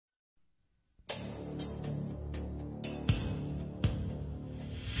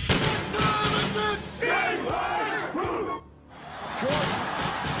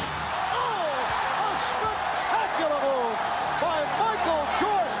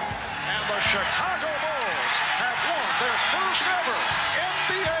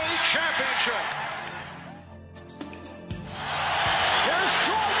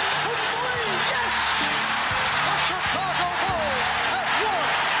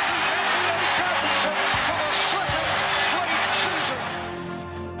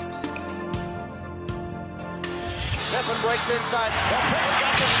Gets inside. Pippen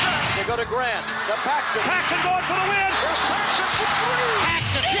got the snap. They go to Grant. To Paxton. Paxton going for the win. Here's Paxton for three.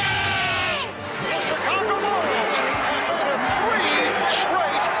 Paxton. Yeah! The Chicago Bulls have won 3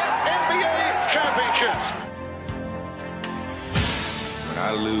 straight NBA championships. When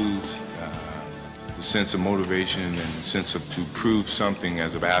I lose the sense of motivation and the sense of to prove something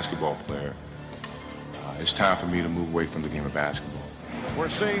as a basketball player, it's time for me to move away from the game of basketball. We're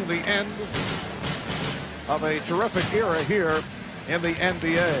seeing the end of a terrific era here in the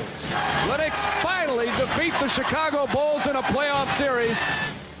NBA. Lennox finally defeat the Chicago Bulls in a playoff series.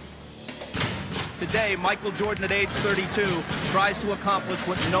 Today, Michael Jordan at age 32 tries to accomplish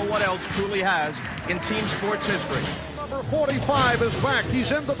what no one else truly has in team sports history. Number 45 is back.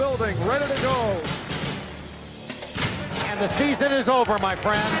 He's in the building, ready to go. And the season is over, my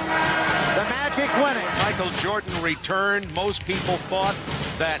friend. The Magic winning. Michael Jordan returned. Most people thought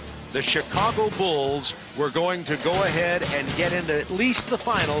that the Chicago Bulls were going to go ahead and get into at least the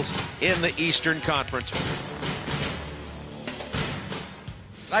finals in the Eastern Conference.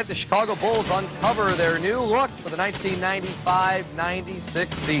 Tonight, the Chicago Bulls uncover their new look for the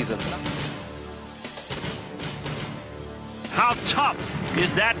 1995-96 season. How tough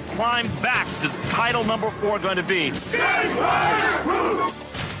is that climb back to title number 4 going to be?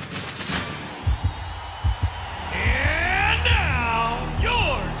 And now,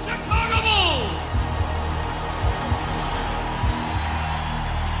 your Chicago Bulls!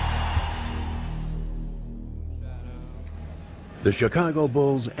 The Chicago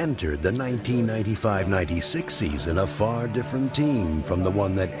Bulls entered the 1995-96 season a far different team from the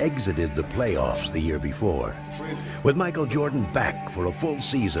one that exited the playoffs the year before. With Michael Jordan back for a full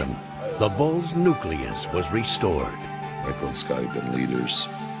season, the Bulls' nucleus was restored. Michael and Scotty been leaders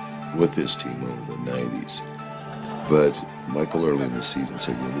with this team over the 90s. But Michael early in the season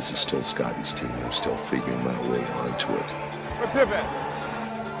said, you know, this is still Scotty's team. I'm still figuring my way onto it.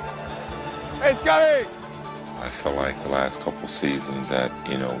 Hey, Scotty! I feel like the last couple seasons that,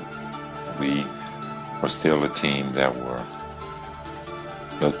 you know, we were still a team that were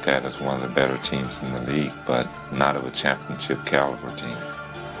looked at as one of the better teams in the league, but not of a championship caliber team.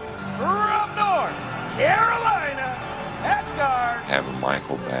 From North Carolina, at guard. Having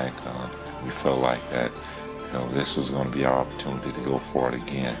Michael back, we felt like that, you know, this was going to be our opportunity to go for it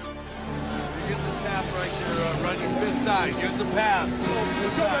again. Get the tap right there, running this side. Here's the pass.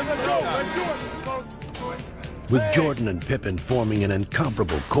 This side. Let's go. With Jordan and Pippen forming an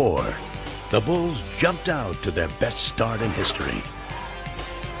incomparable core, the Bulls jumped out to their best start in history.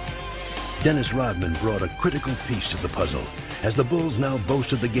 Dennis Rodman brought a critical piece to the puzzle as the Bulls now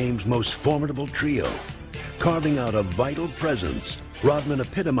boasted the game's most formidable trio. Carving out a vital presence, Rodman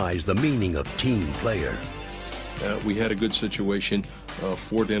epitomized the meaning of team player. We had a good situation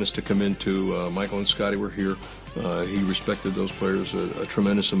for Dennis to come into. Michael and Scotty were here. He respected those players a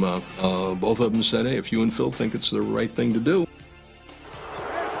tremendous amount. Both of them said, hey, if you and Phil think it's the right thing to do. You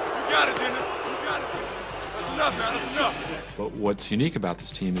got it, Dennis. You got it. That's enough, man. That's enough. But what's unique about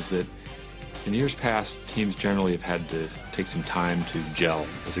this team is that in years past, teams generally have had to take some time to gel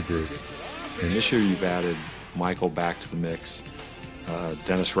as a group. And this year you've added Michael back to the mix,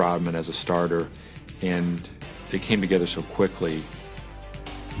 Dennis Rodman as a starter, and they came together so quickly.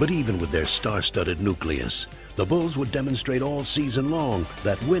 But even with their star-studded nucleus, the Bulls would demonstrate all season long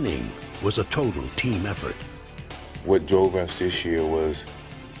that winning was a total team effort. What drove us this year was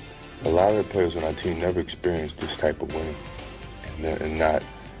a lot of the players on our team never experienced this type of winning, and not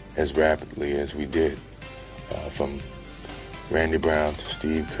as rapidly as we did. From Randy Brown to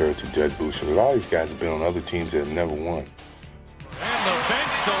Steve Kerr to Judd Boucher. A lot of these guys have been on other teams that have never won. And the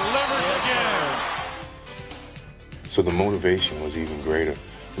bench delivers again. So the motivation was even greater,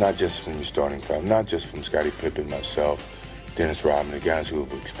 not just from your starting five, not just from Scottie Pippen, myself, Dennis Rodman, the guys who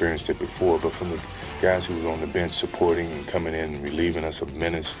have experienced it before, but from the guys who were on the bench supporting and coming in and relieving us of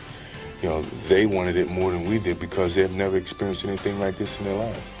minutes. You know, they wanted it more than we did because they've never experienced anything like this in their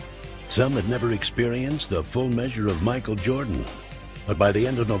lives. Some had never experienced the full measure of Michael Jordan, but by the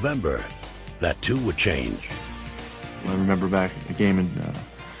end of November, that too would change. I remember back a game in it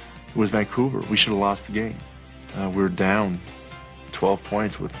was Vancouver. We should have lost the game. We were down 12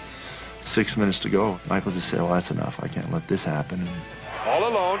 points with 6 minutes to go. Michael just said, well, that's enough. I can't let this happen. All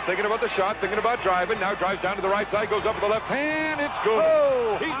alone, thinking about the shot, thinking about driving. Now drives down to the right side, goes up with the left hand. It's good.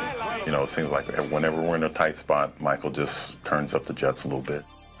 Oh, You know, it seems like whenever we're in a tight spot, Michael just turns up the jets a little bit.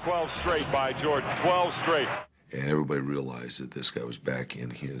 12 straight by Jordan. 12 straight. And everybody realized that this guy was back in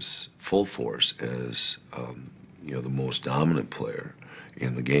his full force as, you know, the most dominant player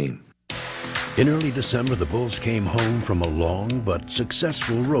in the game. In early December, the Bulls came home from a long but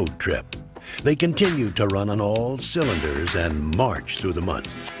successful road trip. They continued to run on all cylinders and march through the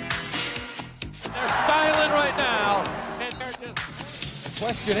months. They're styling right now. And the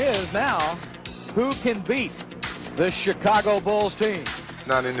question is now, who can beat the Chicago Bulls team? It's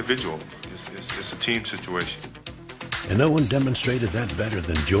not individual. It's a team situation. And no one demonstrated that better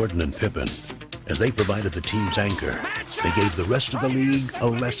than Jordan and Pippen. As they provided the team's anchor, they gave the rest of the league a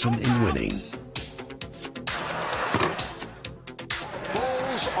lesson in winning.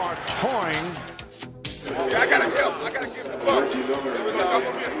 Bulls are toying. I gotta give the ball. I'm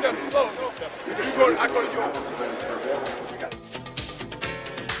gonna be a step slow. I go to you.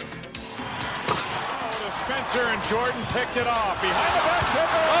 Spencer and Jordan picked it off. Behind the back.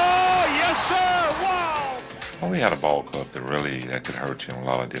 Oh, yes, sir. Wow. Well, we had a ball club that could hurt you in a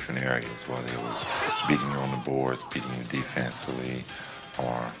lot of different areas, whether it was beating you on the boards, beating you defensively,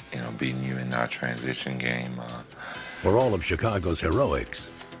 or beating you in our transition game. For all of Chicago's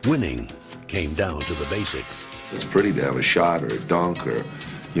heroics, winning came down to the basics. It's pretty to have a shot or a dunk or,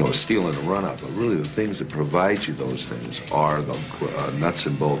 a steal and a run-up, but really the things that provide you those things are the nuts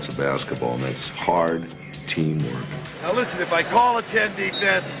and bolts of basketball, and that's hard teamwork. Now listen, if I call a 10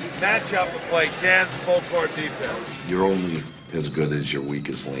 defense, match up and play 10 full court defense. You're only as good as your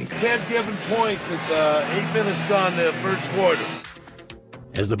weakest link. 10 given points with 8 minutes gone the first quarter.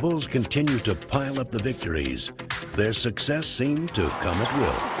 As the Bulls continued to pile up the victories, their success seemed to come at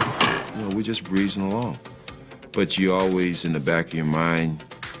will. We're just breezing along. But you always, in the back of your mind,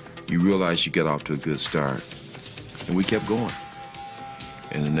 you realize you got off to a good start. And we kept going.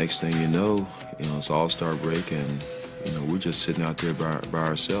 And the next thing you know, it's All-Star break, and, we're just sitting out there by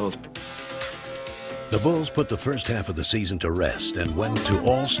ourselves. The Bulls put the first half of the season to rest and went to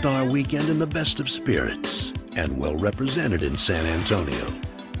All-Star weekend in the best of spirits and well represented in San Antonio.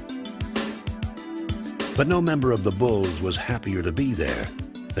 But no member of the Bulls was happier to be there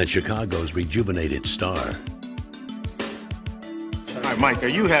than Chicago's rejuvenated star. All right, Mike, are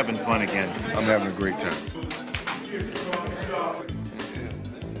you having fun again? I'm having a great time.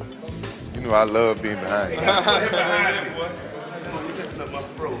 I love being behind you.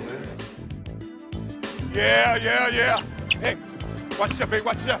 Yeah. Hey, watch out, big,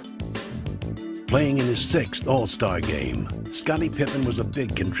 watch out. Playing in his 6th All-Star game, Scottie Pippen was a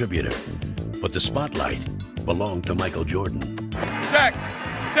big contributor, but the spotlight belonged to Michael Jordan. Jack!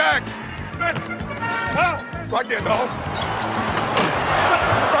 Right there, dog.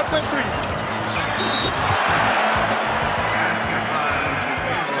 Right there, 3.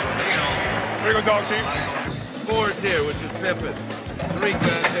 Here you go, dog team. 4's here, which is Pippen. 3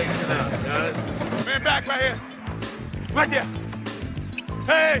 takes it out. Got it? Man back right here. Right there.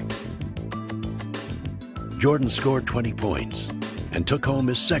 Hey! Jordan scored 20 points and took home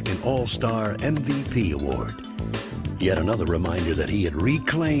his 2nd All-Star MVP award. Yet another reminder that he had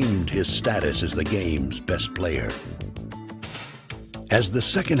reclaimed his status as the game's best player. As the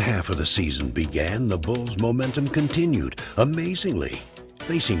second half of the season began, the Bulls' momentum continued. Amazingly,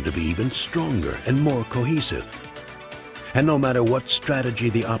 they seemed to be even stronger and more cohesive. And no matter what strategy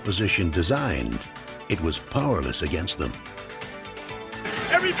the opposition designed, it was powerless against them.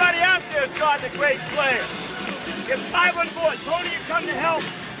 Everybody out there is guarding a great player. Get 5 on board. Tony, you come to help.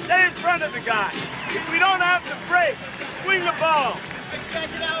 Stay in front of the guy. If we don't have to break, swing the ball.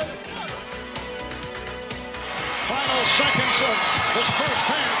 Final seconds of this first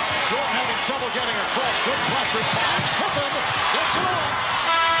half. Jordan having trouble getting across. Good pressure. Finds Pippen. Gets it on.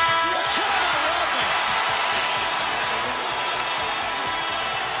 Check by Rodney.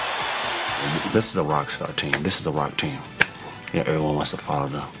 This is a rock star team. This is a rock team. Everyone wants to follow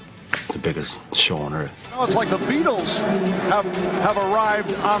the biggest show on earth. Oh, it's like the Beatles have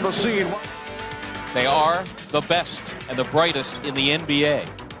arrived on the scene. They are the best and the brightest in the NBA.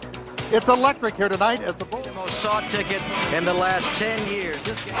 It's electric here tonight as the Bulls. Most sought ticket in the last 10 years.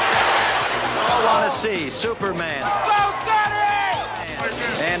 This game all want to see Superman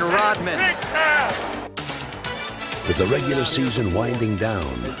and Rodman. With the regular season winding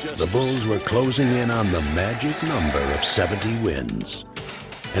down, the Bulls were closing in on the magic number of 70 wins.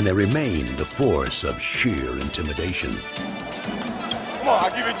 And they remained a force of sheer intimidation. Come on, I'll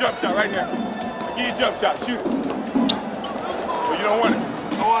give you a jump shot right here. I'll give you a jump shot. Shoot it. Well, you don't want it.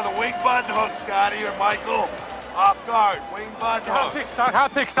 Go on the wing button hook, Scotty or Michael. Off guard, wing button hook.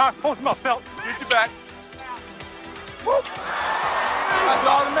 Hot pick start. Post him up, Felt. Get your back. Woo. That's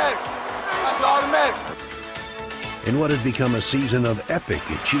automatic. In what had become a season of epic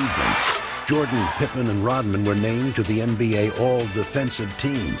achievements, Jordan, Pippen, and Rodman were named to the NBA All-Defensive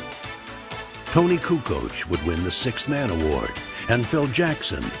Team. Tony Kukoc would win the 6th Man Award, and Phil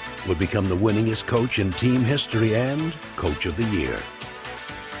Jackson would become the winningest coach in team history and Coach of the Year.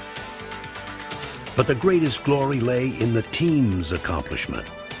 But the greatest glory lay in the team's accomplishment,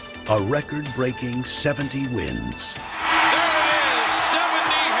 a record-breaking 70 wins. There it is. 70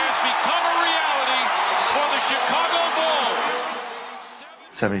 has become a reality for the Chicago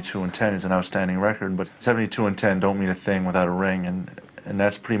Bulls. 72-10 is an outstanding record, but 72-10 don't mean a thing without a ring, and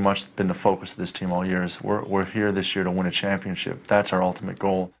that's pretty much been the focus of this team all year. We're here this year to win a championship. That's our ultimate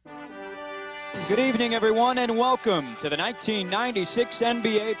goal. Good evening, everyone, and welcome to the 1996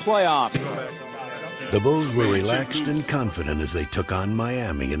 NBA playoffs. The Bulls were relaxed and confident as they took on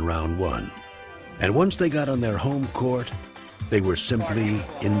Miami in round one. And once they got on their home court, they were simply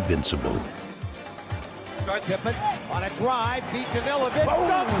invincible. Pippen on a drive, beat Davilovich,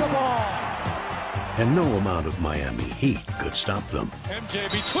 dumps the ball. And no amount of Miami heat could stop them.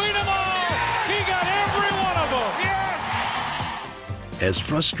 MJ between them all. He got every one of them. Yes! As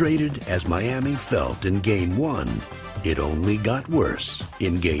frustrated as Miami felt in Game 1, it only got worse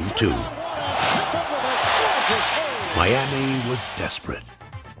in Game 2. Miami was desperate.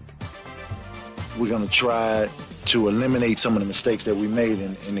 We're going to try to eliminate some of the mistakes that we made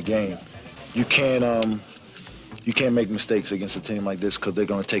in the game. You can't make mistakes against a team like this because they're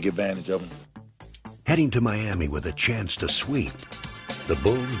going to take advantage of them. Heading to Miami with a chance to sweep, the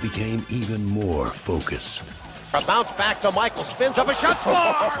Bulls became even more focused. A bounce back to Michael, spins up a shot,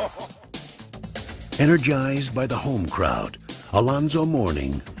 score! Energized by the home crowd, Alonzo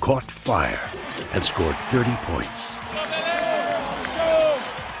Mourning caught fire and scored 30 points.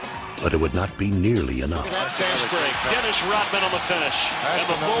 But it would not be nearly enough. That's break. Dennis Rodman on the finish. And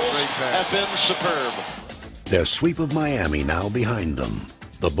the Bulls have been superb. Their sweep of Miami now behind them,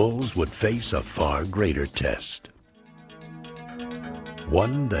 the Bulls would face a far greater test.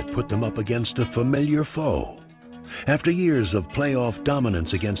 One that put them up against a familiar foe. After years of playoff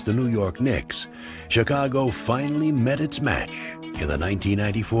dominance against the New York Knicks, Chicago finally met its match in the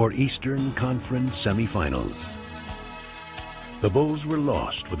 1994 Eastern Conference semifinals. The Bulls were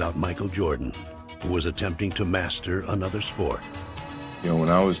lost without Michael Jordan, who was attempting to master another sport. You know, when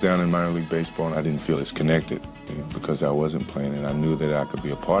I was down in minor league baseball, I didn't feel as connected, because I wasn't playing, and I knew that I could be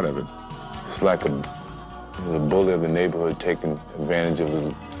a part of it. It's like the bully of the neighborhood taking advantage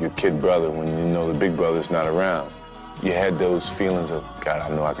of your kid brother when you know the big brother's not around. You had those feelings of, God, I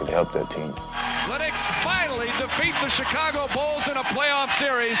know I could help that team. The Knicks finally defeat the Chicago Bulls in a playoff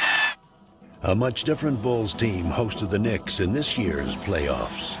series. A much different Bulls team hosted the Knicks in this year's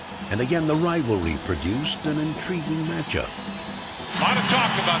playoffs. And again, the rivalry produced an intriguing matchup. A lot of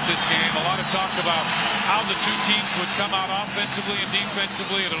talk about this game, a lot of talk about how the two teams would come out offensively and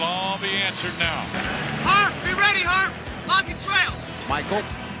defensively. It'll all be answered now. Harp, be ready, Harp. Lock and trail. Michael,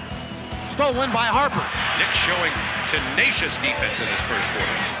 stolen by Harper. Knicks showing tenacious defense in this first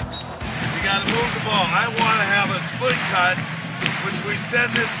quarter. You got to move the ball. I want to have a split cut, which we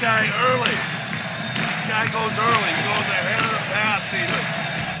send this guy early. This guy goes early. He goes ahead of the pass even.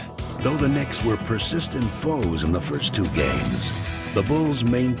 Though the Knicks were persistent foes in the first two games, the Bulls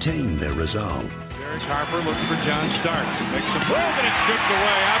maintained their resolve. Derek Harper looking for John Starks. Makes the move and it's stripped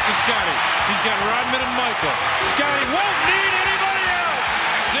away out to Scotty. He's got Rodman and Michael. Scotty won't need anybody else.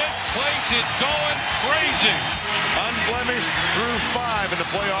 This place is going crazy. Unblemished through 5 in the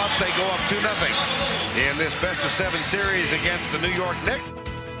playoffs. They go up 2-0 in this best-of-7 series against the New York Knicks.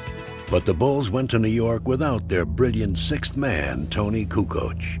 But the Bulls went to New York without their brilliant sixth man, Tony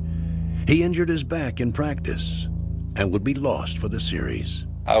Kukoc. He injured his back in practice and would be lost for the series.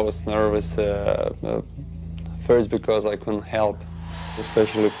 I was nervous first because I couldn't help,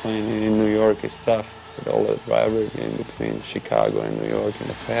 especially playing in New York is tough with all the rivalry in between Chicago and New York in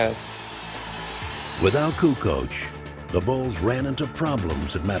the past. Without Kukoc, the Bulls ran into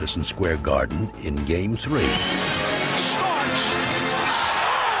problems at Madison Square Garden in Game 3.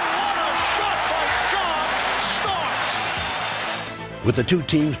 With the two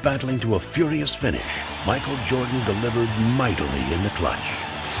teams battling to a furious finish, Michael Jordan delivered mightily in the clutch.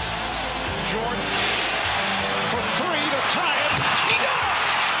 Jordan for 3 to tie it. He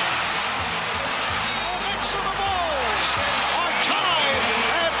does! The Knicks of the Bulls are tied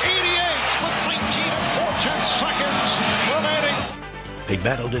at 88 with 19 and 4/10 seconds remaining. They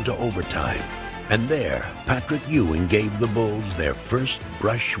battled into overtime, and there, Patrick Ewing gave the Bulls their first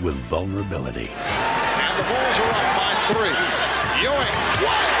brush with vulnerability. And the Bulls are up by 3. Ewing,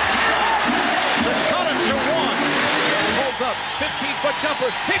 wild shot to cut it to 1. Pulls up, 15-foot jumper,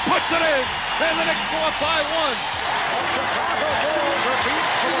 he puts it in, and the Knicks go up by 1. The Chicago Bulls are beat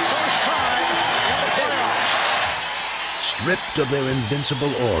for the first time in the playoffs. Stripped of their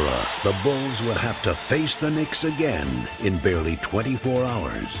invincible aura, the Bulls would have to face the Knicks again in barely 24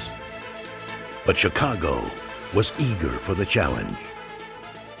 hours. But Chicago was eager for the challenge.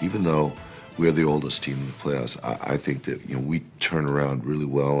 Even though we're the oldest team in the playoffs. I think that we turn around really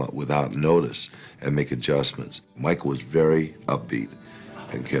well without notice and make adjustments. Michael was very upbeat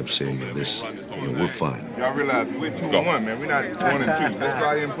and kept saying, this, we're fine. Y'all realize we're 2-1, man. We're not 1-2. Let's go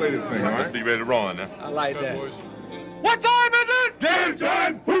out here and play this thing, all right? Let's be ready to run now. I like that. What time is it? Game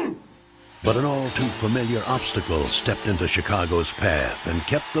time! Boom! But an all-too-familiar obstacle stepped into Chicago's path and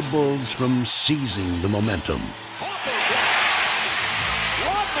kept the Bulls from seizing the momentum.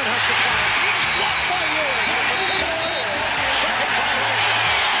 Rodman has to fire. He's blocked by Ewing. Second foul.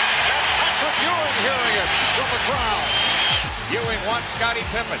 And Patrick Ewing hearing it from the crowd. Ewing wants Scottie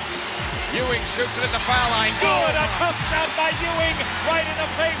Pippen. Ewing shoots it at the foul line. Good, a tough shot by Ewing right in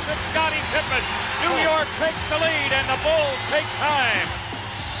the face of Scottie Pippen. New York takes the lead and the Bulls take time.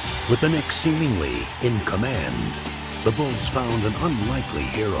 With the Knicks seemingly in command, the Bulls found an unlikely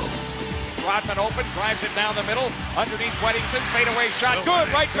hero. Rodman open, drives it down the middle, underneath Weddington, fadeaway shot, good,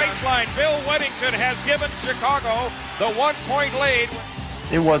 right baseline. Bill Weddington has given Chicago the 1-point lead.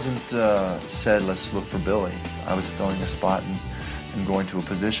 It wasn't said, let's look for Billy. I was filling a spot and going to a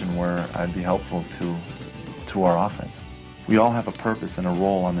position where I'd be helpful to our offense. We all have a purpose and a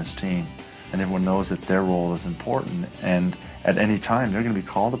role on this team, and everyone knows that their role is important, and at any time they're going to be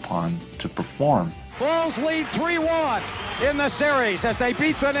called upon to perform. Bulls lead 3-1 in the series as they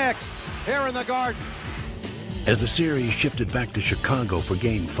beat the Knicks here in the Garden. As the series shifted back to Chicago for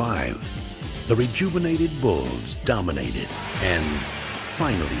Game 5, the rejuvenated Bulls dominated and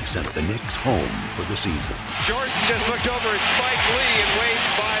finally sent the Knicks home for the season. Jordan just looked over at Spike Lee and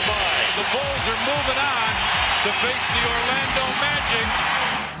waved bye-bye. The Bulls are moving on to face the Orlando Magic.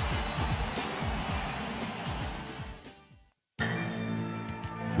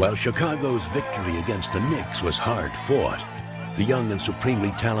 While Chicago's victory against the Knicks was hard-fought, the young and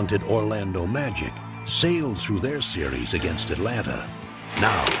supremely talented Orlando Magic sailed through their series against Atlanta.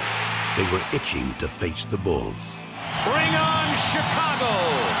 Now, they were itching to face the Bulls. Bring on Chicago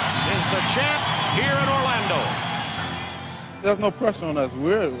is the champ here in Orlando. There's no pressure on us.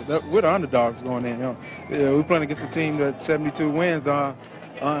 We're the underdogs going in. We're playing against a team that 72 wins.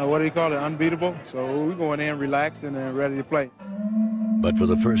 What do you call it? Unbeatable. So we're going in relaxed and ready to play. But for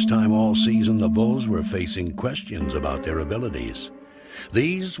the first time all season, the Bulls were facing questions about their abilities.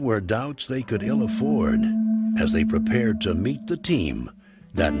 These were doubts they could ill afford as they prepared to meet the team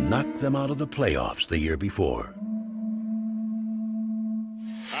that knocked them out of the playoffs the year before.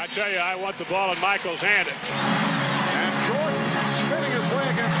 I tell you, I want the ball in Michael's hand. And Jordan spinning his way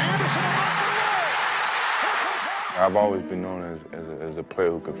against Anderson. I've always been known as a player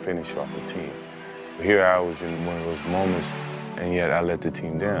who could finish off a team. But here I was in one of those moments, and yet I let the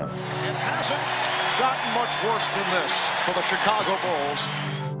team down. It hasn't gotten much worse than this for the Chicago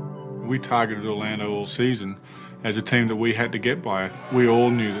Bulls. We targeted Orlando all season as a team that we had to get by. We all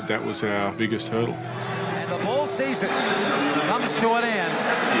knew that that was our biggest hurdle. And the Bulls season comes to an end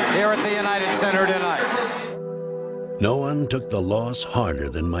here at the United Center tonight. No one took the loss harder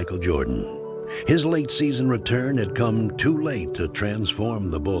than Michael Jordan. His late season return had come too late to transform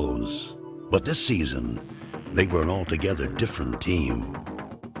the Bulls. But this season, they were an altogether different team.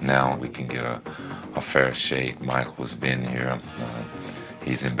 Now we can get a fair shake. Michael's been here.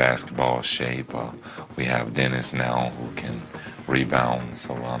 He's in basketball shape. We have Dennis now who can rebound.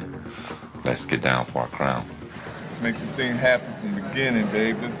 So let's get down for our crown. Let's make this thing happen from the beginning,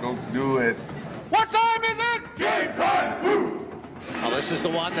 Dave. Let's go do it. What time is it? Game time! Woo! Well, this is the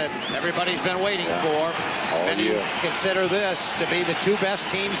one that everybody's been waiting for. And you consider this to be the two best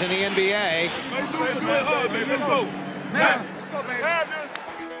teams in the NBA.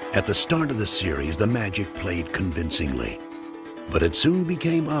 At the start of the series, the Magic played convincingly. But it soon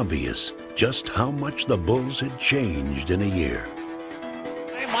became obvious just how much the Bulls had changed in a year.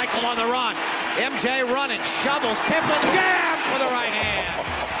 Hey, Michael on the run. MJ running, shovels, Pippen jams with the right hand.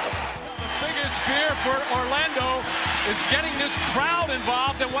 The biggest fear for Orlando is getting this crowd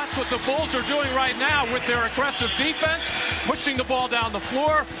involved, and that's what the Bulls are doing right now with their aggressive defense, pushing the ball down the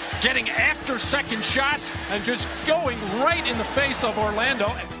floor, getting after second shots, and just going right in the face of Orlando.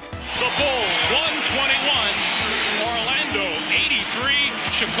 The Bulls 121, Orlando 83.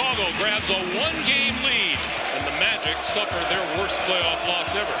 Chicago grabs a one-game lead, and the Magic suffer their worst playoff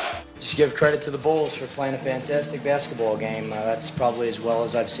loss ever. Just give credit to the Bulls for playing a fantastic basketball game. That's probably as well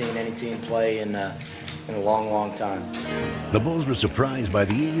as I've seen any team play in a long, long time. The Bulls were surprised by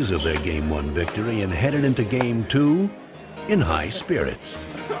the ease of their Game 1 victory and headed into Game 2 in high spirits.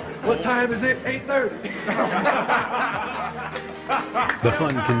 What time is it? 8:30. The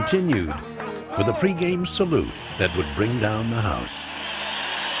fun continued with a pregame salute that would bring down the house.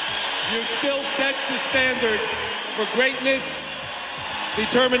 You still set the standard for greatness,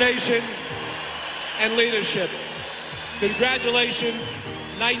 determination, and leadership. Congratulations,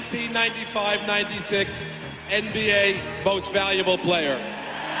 1995-96 NBA Most Valuable Player.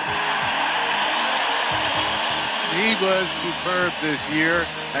 He was superb this year,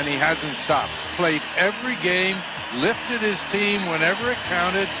 and he hasn't stopped. Played every game, lifted his team whenever it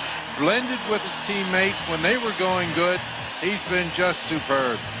counted, blended with his teammates when they were going good. He's been just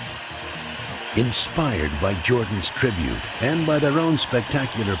superb. Inspired by Jordan's tribute and by their own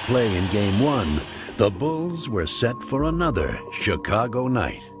spectacular play in Game 1, the Bulls were set for another Chicago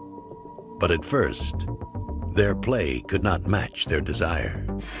night. But at first, their play could not match their desire.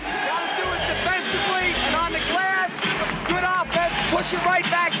 Gotta do it defensively and on the glass. Good offense. Push it right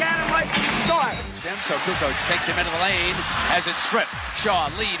back at him right from the start. So Kukoc takes him into the lane, has it stripped. Shaw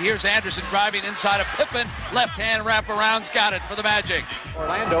lead. Here's Anderson driving inside of Pippen. Left hand wraparound's got it for the Magic.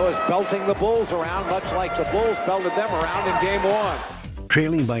 Orlando is belting the Bulls around, much like the Bulls belted them around in Game 1.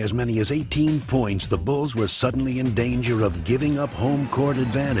 Trailing by as many as 18 points, the Bulls were suddenly in danger of giving up home court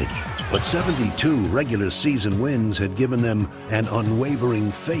advantage. But 72 regular season wins had given them an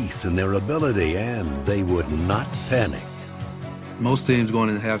unwavering faith in their ability, and they would not panic. Most teams going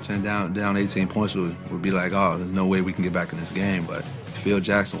into halftime down 18 points would be like, oh, there's no way we can get back in this game. But Phil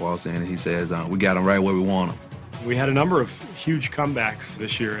Jackson walks in and he says, we got them right where we want them. We had a number of huge comebacks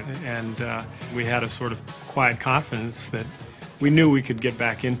this year, and we had a sort of quiet confidence that we knew we could get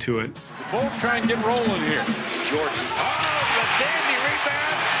back into it. The Bulls try and get rolling here. Jordan. Oh, the dandy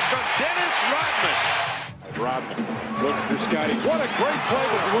rebound from Dennis Rodman. Rodman looks for Scotty. What a great play,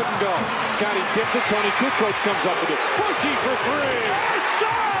 but it wouldn't go. Scotty tipped it. Tony Kukoc comes up with it. Bushy for three. Yes,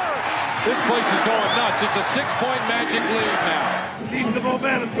 sir! This place is going nuts. It's a 6-point Magic lead now. Keep the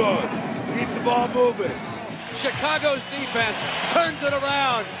momentum going. Keep the ball moving. Chicago's defense turns it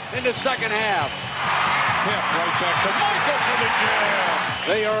around in the second half. Pip right back to Michael for the jam.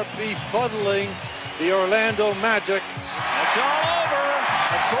 They are befuddling the Orlando Magic. It's all over.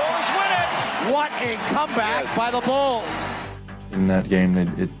 The Bulls win it. What a comeback by the Bulls. In that game,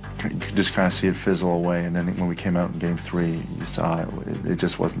 you could just kind of see it fizzle away, and then when we came out in Game 3, you saw it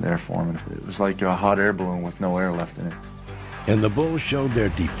just wasn't there for them. It was like a hot air balloon with no air left in it. And the Bulls showed their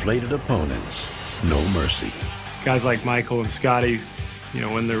deflated opponents no mercy. Guys like Michael and Scotty,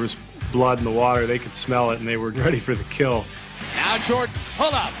 when there was blood in the water, they could smell it, and they were ready for the kill. Now Jordan,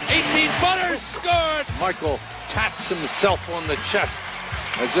 pull up, 18-footer, scored! Michael taps himself on the chest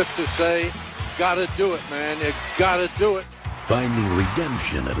as if to say, gotta do it, man, you gotta do it. Finding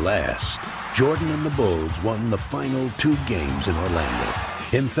redemption at last, Jordan and the Bulls won the final 2 games in Orlando,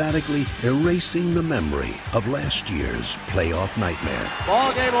 emphatically erasing the memory of last year's playoff nightmare.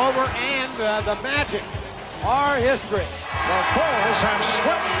 Ball game over, and the Magic are history. The Bulls have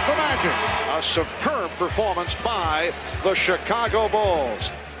swept the Magic. A superb performance by the Chicago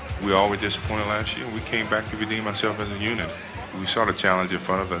Bulls. We all were disappointed last year. We came back to redeem ourselves as a unit. We saw the challenge in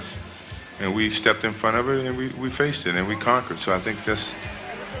front of us, and we stepped in front of it, and we faced it, and we conquered. So I think that's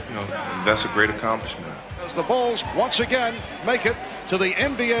a great accomplishment. As the Bulls once again make it to the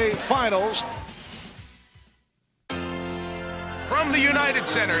NBA Finals. From the United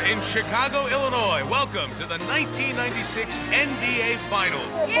Center in Chicago, Illinois, welcome to the 1996 NBA Finals.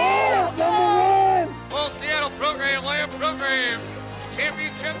 Bulls, #1! Well, Seattle program, Lamb program,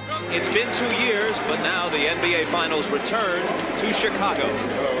 championship program. It's been 2 years, but now the NBA Finals return to Chicago. We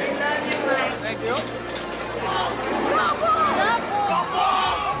love you, Mike. Thank you.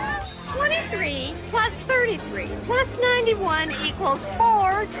 23 plus 33 plus 91 equals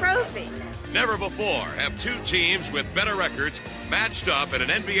 4 trophies. Never before have 2 teams with better records matched up in an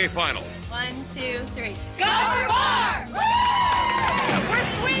NBA Final. 1, 2, 3. Go for 4! We're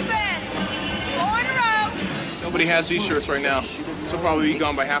sweeping! 4 in a row. Nobody has these shirts right now, so probably be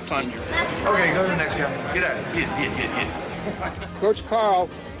gone by halftime. Okay, go to the next guy. Get out of here. Hit. Coach Carl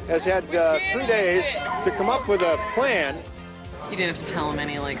has had 3 days to come up with a plan. You didn't have to tell him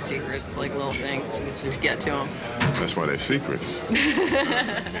any secrets, little things to get to him. That's why they're secrets.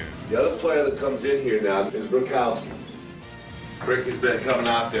 The other player that comes in here now is Brokowski. Crick has been coming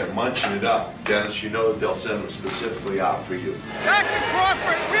out there munching it up. Dennis, you know that they'll send him specifically out for you. Dr.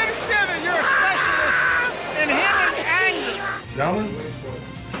 Crawford, we understand that you're a specialist in hitting angles. Gentlemen?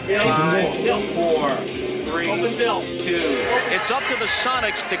 4, 3, 2. It's up to the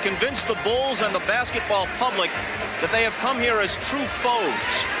Sonics to convince the Bulls and the basketball public that they have come here as true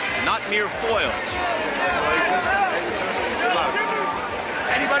foes, not mere foils.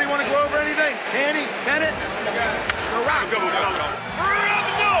 Anybody want to go over anything? Danny, Bennett? Go around the board.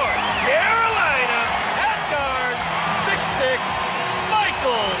 Carolina, at guard, 6'6",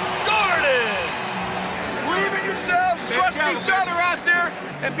 Michael Jordan. Believe in yourselves. Trust each other out there.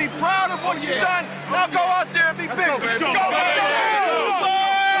 and be proud of what you've done. Now go out there and be big. Let's go,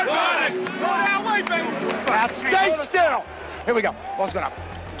 Now stay still. Here we go. What's going on?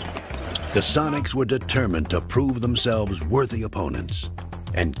 The Sonics were determined to prove themselves worthy opponents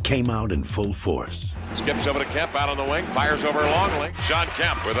and came out in full force. Skips over to Kemp out on the wing, fires over Longley. Sean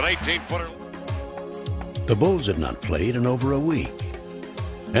Kemp with an 18-footer. The Bulls had not played in over a week,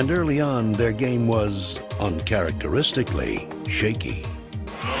 and early on their game was uncharacteristically shaky.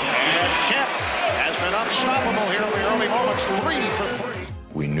 And Kemp has been unstoppable here in the early moments. 3 for 3.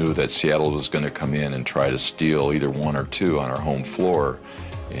 We knew that Seattle was going to come in and try to steal either 1 or 2 on our home floor,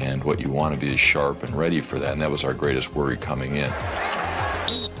 and what you want to be is sharp and ready for that, and that was our greatest worry coming in.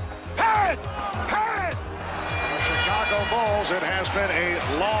 Harris! Harris! The Chicago Bulls, it has been a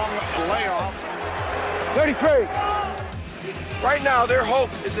long layoff. 33. Right now, their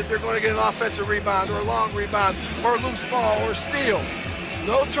hope is that they're going to get an offensive rebound or a long rebound or a loose ball or a steal.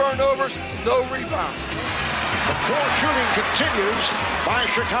 No turnovers, no rebounds. The poor shooting continues by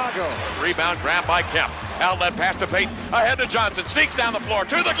Chicago. Rebound grab by Kemp. Outlet pass to Payton. Ahead to Johnson. Sneaks down the floor.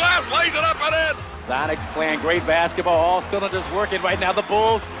 To the glass. Lays it up and in. Sonics playing great basketball. All cylinders working right now. The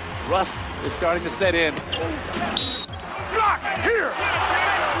Bulls, rust is starting to set in. Block here.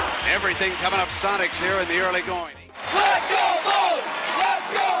 Everything coming up Sonics here in the early going. Let's go Bulls! Let's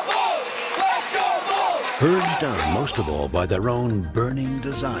go Bulls! Let's go Bulls! Urged on most of all by their own burning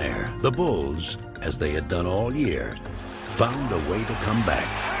desire, the Bulls, as they had done all year, found a way to come back.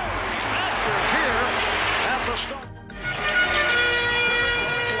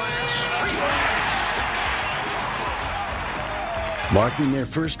 Marking their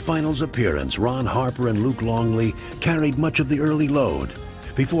first finals appearance, Ron Harper and Luke Longley carried much of the early load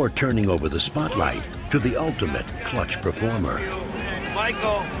before turning over the spotlight to the ultimate clutch performer.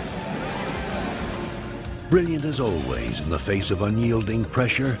 Michael. Brilliant as always in the face of unyielding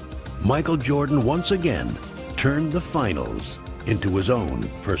pressure, Michael Jordan once again turned the finals into his own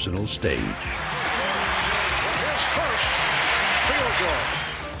personal stage. His first field goal.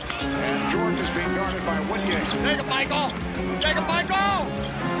 And Jordan is being guarded by Woodgate. Take it, Michael. Take it, Michael.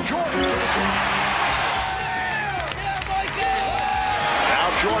 Jordan. Now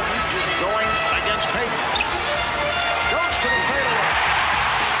Jordan going against Payton. Goes to the fadeaway.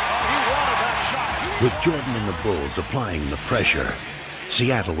 Oh, he wanted that shot. With Jordan and the Bulls applying the pressure,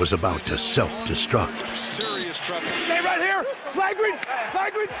 Seattle was about to self-destruct. Serious trouble. Stay right here. Flagrant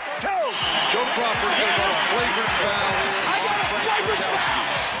two. Joe Crawford's going to go flagrant foul. I got a flagrant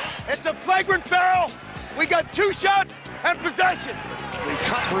foul. It's a flagrant foul. We got 2 shots and possession. The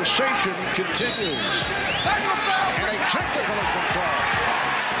conversation continues. And a technical is controlled.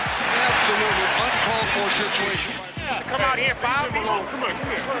 Absolutely uncalled for situation. Come out here, foul. Come on.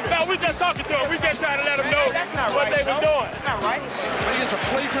 No, we just talking to him. We just trying to let him know what they were doing. That's not right. But he gets a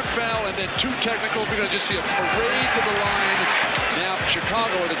flagrant foul and then 2 technicals. We're going to just see a parade to the line. Now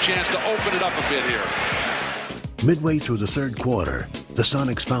Chicago with a chance to open it up a bit here. Midway through the third quarter, the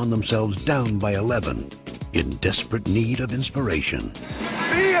Sonics found themselves down by 11, in desperate need of inspiration.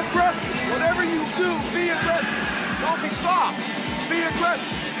 Be aggressive. Whatever you do, be aggressive. Don't be soft. Be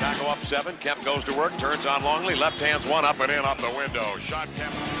aggressive. Chicago up 7. Kemp goes to work, turns on Longley. Left hand's one up and in off the window. Shot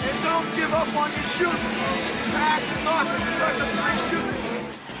Kemp. And don't give up on your shooting. Pass it off and let the 3 shooters.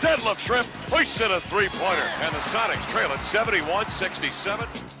 Deadlift Shrimp hoists in a 3-pointer. And the Sonics trail at 71-67.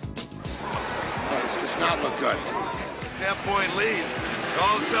 This does not look good. 10-point lead.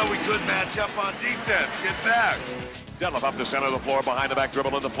 All of a sudden we couldn't match up on defense. Get back. Deadlift up the center of the floor, behind the back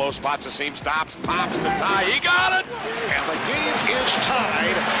dribble in the flow, spots a seam, stops, pops to tie. He got it! And the game is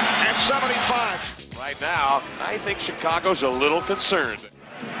tied at 75. Right now, I think Chicago's a little concerned.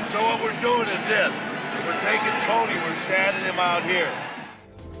 So what we're doing is this. We're taking Tony, we're standing him out here.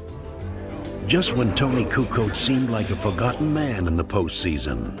 Just when Tony Kukoc seemed like a forgotten man in the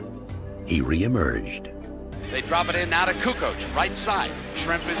postseason, he reemerged. They drop it in now to Kukoc, right side.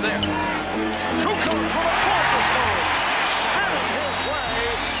 Shrimp is there. Kukoc with a gorgeous move. Stepping his way.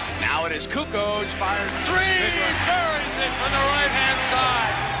 Now it is Kukoc, fires 3, buries it from the right-hand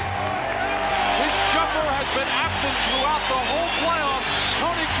side. His jumper has been absent throughout the whole playoff.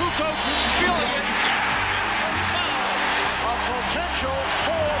 Tony Kukoc is feeling it. A potential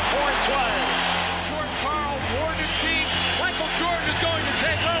 4-point play. George Karl warned his team. Michael Jordan is going to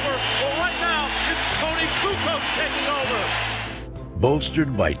take over. Well, right now, it's Tony Kukoc taking over.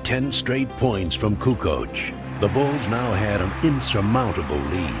 Bolstered by 10 straight points from Kukoc, the Bulls now had an insurmountable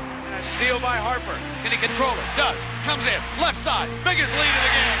lead. A steal by Harper. Can he control it? Does. Comes in. Left side. Biggest lead of the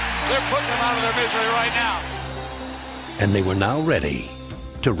game. They're putting them out of their misery right now. And they were now ready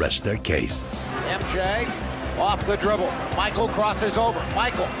to rest their case. MJ Off the dribble. Michael crosses over.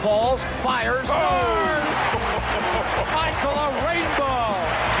 Michael falls, fires. Michael, a rainbow.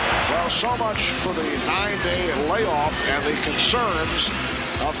 Well, so much for the 9-day layoff and the concerns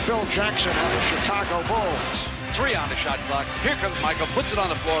of Phil Jackson and the Chicago Bulls. 3 on the shot clock. Here comes Michael, puts it on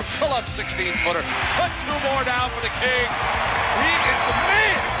the floor, pull up 16-footer, put 2 more down for the King. He is the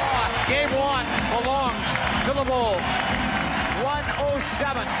man. Game 1 belongs to the Bulls.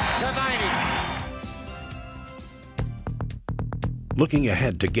 107-90. Looking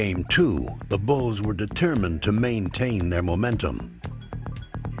ahead to Game 2, the Bulls were determined to maintain their momentum.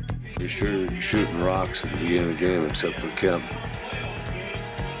 We're sure shooting rocks at the beginning of the game, except for Kemp.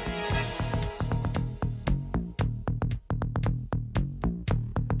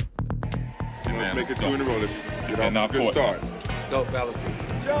 Let's make it 2 in a row. Let's get off a good start. Let's go, fellas.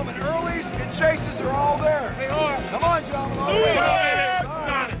 Gentlemen, earlies and chases are all there. They are. Come on, gentlemen.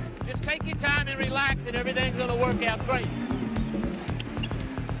 Just take your time and relax, and everything's going to work out great.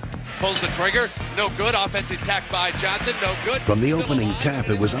 Pulls the trigger. No good. Offensive attack by Johnson. No good. From the opening tap,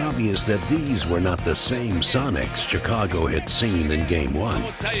 it was obvious that these were not the same Sonics Chicago had seen in Game 1. I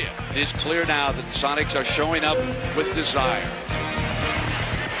will tell you, it is clear now that the Sonics are showing up with desire.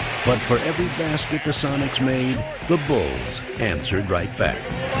 But for every basket the Sonics made, the Bulls answered right back.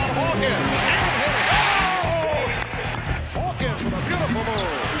 Hawkins with a beautiful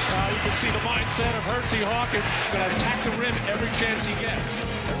move. You can see the mindset of Hersey Hawkins. Going to attack the rim every chance he gets.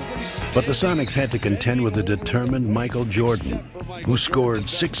 But the Sonics had to contend with a determined Michael Jordan, who scored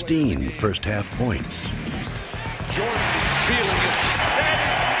 16 first-half points. Jordan feeling it.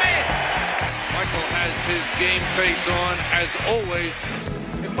 Michael has his game face on, as always.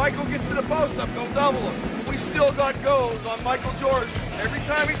 If Michael gets to the post up, go double him. We still got goals on Michael Jordan. Every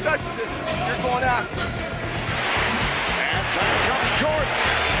time he touches it, you're going after him. And time comes Jordan.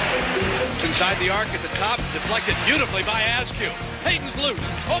 It's inside the arc at the top, deflected beautifully by Askew. Hayden's loose,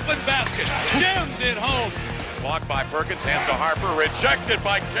 open basket, jams it home. Blocked by Perkins, hands to Harper, rejected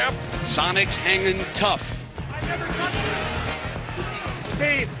by Kemp. Sonics hanging tough.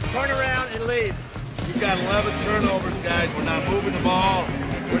 Steve, turn around and lead. We've got 11 turnovers, guys. We're not moving the ball.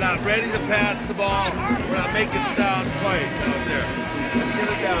 We're not ready to pass the ball. We're not making sound plays out there. Let's get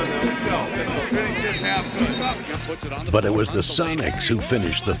it down now. Let's go. Let's finish this half good. But it was the Sonics who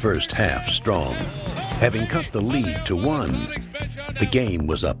finished the first half strong. Having cut the lead to 1, the game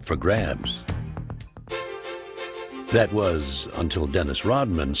was up for grabs. That was until Dennis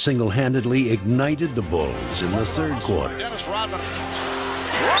Rodman single-handedly ignited the Bulls in the third quarter. Dennis Rodman.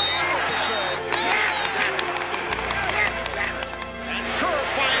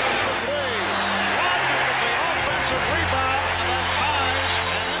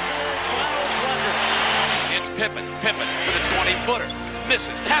 Pippen for the 20-footer.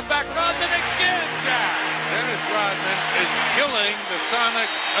 Misses. Tap back Rodman again, Jack. Dennis Rodman is killing the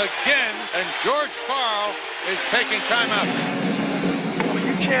Sonics again, and George Karl is taking timeout. Well,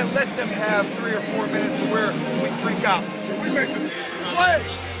 you can't let them have 3 or 4 minutes of where we freak out. We make this play.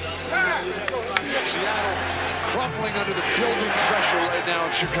 Seattle crumbling under the building pressure right now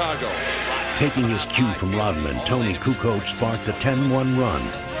in Chicago. Taking his cue from Rodman, Tony Kukoc sparked a 10-1 run,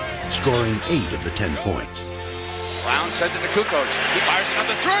 scoring 8 of the 10 points. Brown sends it to Kukoc. He fires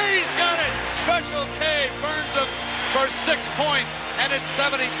another 3. He's got it. Special K burns him for 6 points, and it's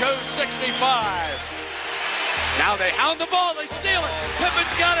 72-65. Now they hound the ball. They steal it.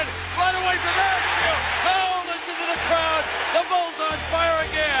 Pippen's got it. Right away from Ashfield. Oh, listen to the crowd. The Bulls on fire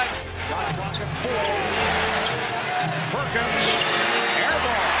again. Shot clock at 4. Perkins. Air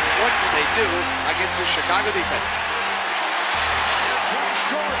ball. What can they do against the Chicago defense? Here comes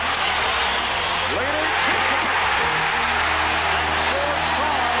Jordan. Leading.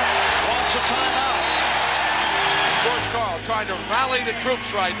 A timeout. George Karl trying to rally the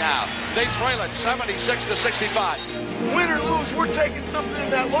troops right now. They trail it 76-65. Win or lose, we're taking something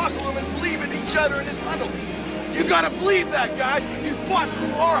in that locker room and believe in each other in this huddle. You got to believe that, guys. You fought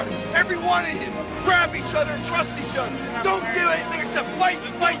too hard. Every one of you. Grab each other and trust each other. Don't do anything except fight,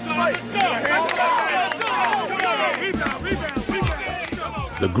 fight, fight.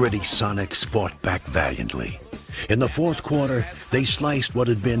 The gritty Sonics fought back valiantly. In the fourth quarter, they sliced what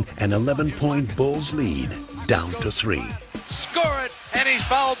had been an 11-point Bulls lead down to 3. Score it, and he's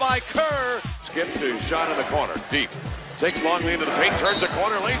fouled by Kerr. Skips to shot in the corner, deep. Takes Longley into the paint, turns the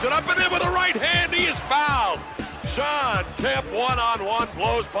corner, lays it up and in with the right hand. He is fouled. Sean Kemp, one-on-one,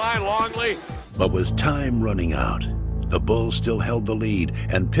 blows by Longley. But with time running out, the Bulls still held the lead,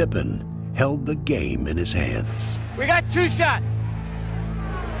 and Pippen held the game in his hands. We got 2 shots.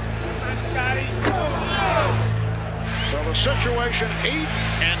 So the the situation, 8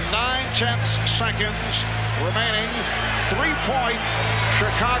 9/10 seconds remaining. 3-point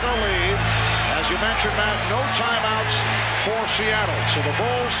Chicago lead. As you mentioned, Matt, no timeouts for Seattle. So the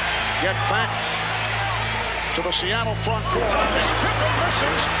Bulls get back to the Seattle front court. As Pippen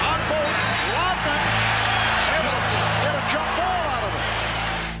misses on both. Rodman able to get a jump ball out of it.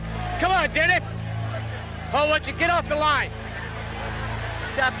 Come on, Dennis. Oh, why don't you get off the line?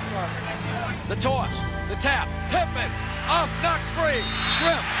 Stop cross. The toss, the tap, Pippen, off, knocked free,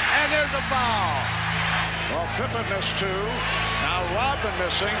 Shrimp, and there's a foul. Well, Pippen missed 2. Now Rodman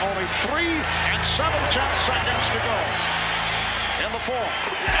missing. Only 3 7/10 seconds to go in the fourth.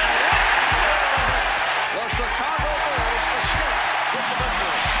 The Chicago Bulls escape with the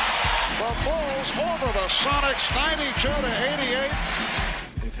victory. The Bulls over the Sonics 92-88.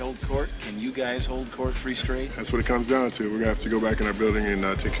 They've held court. Can you guys hold court 3 straight? That's what it comes down to. We're going to have to go back in our building and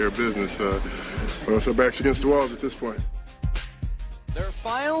take care of business. So backs against the walls at this point. They're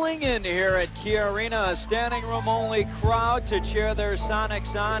filing in here at Kia Arena, a standing room only crowd to cheer their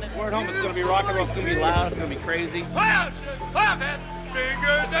Sonics on. We're at home, it's going to be rock and roll, it's going to be loud, it's going to be crazy. Claps, hands,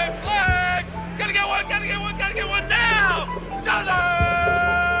 fingers, and flags. Gotta get one, gotta get one, gotta get one now. Southern!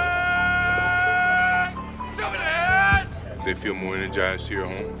 They feel more energized here at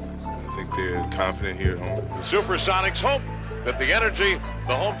home. I think they're confident here at home. The Supersonics hope that the energy,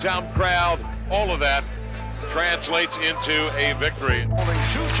 the hometown crowd, all of that translates into a victory. Only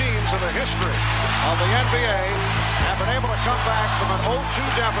 2 teams in the history of the NBA have been able to come back from an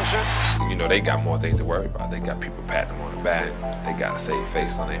 0-2 deficit. You know, they got more things to worry about. They got people patting them on the back. They got to save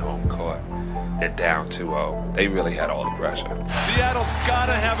face on their home court. They're down 2-0. They really had all the pressure. Seattle's got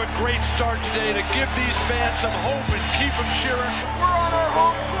to have a great start today to give these fans some hope and keep them cheering. We're on our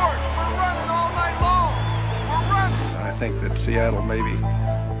home court. We're running all night long. We're running. I think that Seattle maybe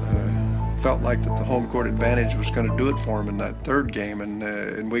felt like that the home court advantage was going to do it for them in that 3rd game,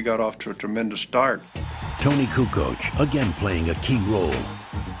 and we got off to a tremendous start. Tony Kukoc, again playing a key role,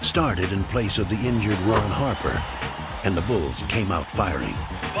 started in place of the injured Ron Harper, and the Bulls came out firing.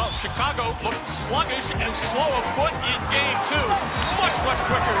 Well, Chicago looked sluggish and slow of foot in Game 2. Much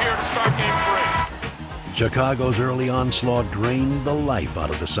quicker here to start Game 3. Chicago's early onslaught drained the life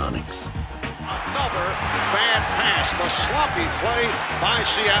out of the Sonics. Another bad pass. The sloppy play by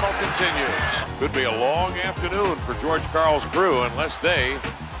Seattle continues. Could be a long afternoon for George Karl's crew unless they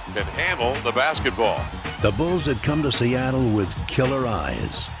can handle the basketball. The Bulls had come to Seattle with killer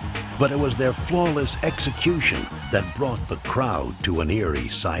eyes, but it was their flawless execution that brought the crowd to an eerie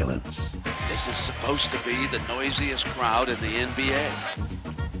silence. This is supposed to be the noisiest crowd in the NBA.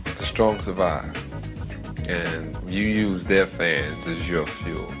 The strong survive, and you use their fans as your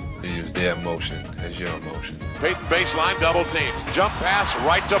fuel. You use their emotion as your emotion. Baseline double teams. Jump pass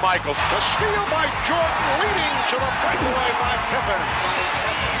right to Michaels. The steal by Jordan, leading to the breakaway by Pippen.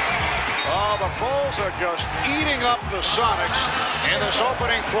 Oh, the Bulls are just eating up the Sonics in this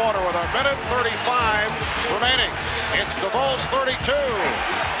opening quarter with 1:35 remaining. It's the Bulls 32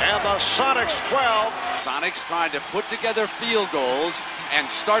 and the Sonics 12. Sonics trying to put together field goals and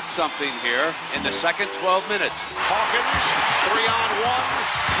start something here in the second 12 minutes. Hawkins, 3-on-1.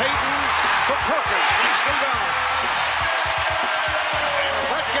 Payton for Perkins. Nicely done. And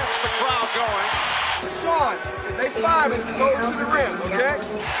that gets the crowd going. Sean, if they 5 it, go to the rim, okay?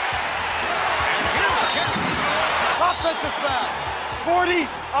 And here's Kemp. Offensive foul. 40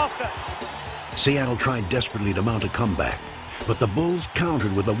 offense. Seattle tried desperately to mount a comeback, but the Bulls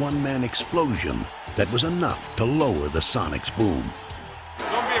countered with a one-man explosion that was enough to lower the Sonics' boom.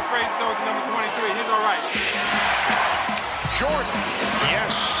 Don't be afraid to throw to number 23. He's all right. Jordan.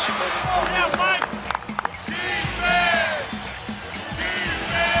 Yes. Oh, yeah, Mike.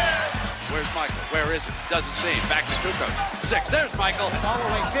 Where's Michael? Where is it? Doesn't seem. Back to Kukoc. 6. There's Michael. All the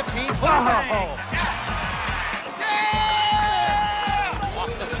way 15. Oh.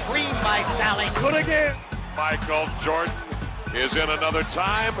 Off the screen by Sally. Good again. Michael Jordan is in another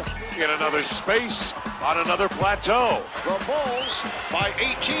time, in another space, on another plateau. The Bulls by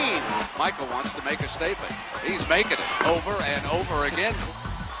 18. Michael wants to make a statement. He's making it over and over again.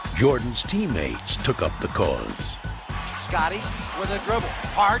 Jordan's teammates took up the cause. Scotty with a dribble.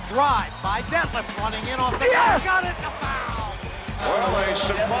 Hard drive by Detlef running in off the Yes! Got it. A foul. Well, a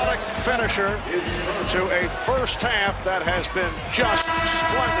symbolic finisher to a first half that has been just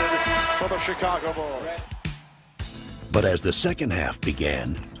splendid for the Chicago Bulls. But as the second half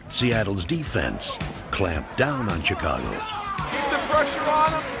began, Seattle's defense clamped down on Chicago. Keep the pressure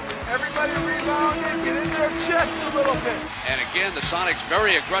on them. Everybody rebound and get in their chest a little bit. And again, the Sonics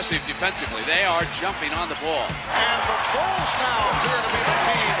very aggressive defensively. They are jumping on the ball. And the Bulls now appear to be the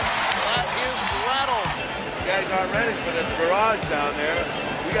team that is rattled guys aren't ready for this barrage down there.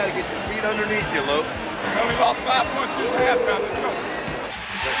 We got to get your feet underneath you, Luke. Only lost 5 points this halftime. Let's go.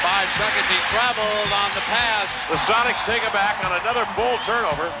 For 5 seconds, he traveled on the pass. The Sonics take it back on another Bull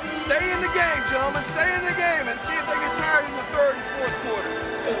turnover. Stay in the game, gentlemen. Stay in the game and see if they get tired in the third and fourth quarter.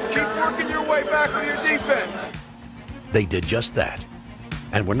 Keep working your way back with your defense. They did just that,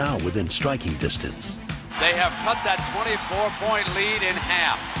 and were now within striking distance. They have cut that 24-point lead in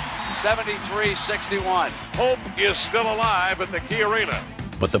half. 73-61. Hope is still alive at the Key Arena.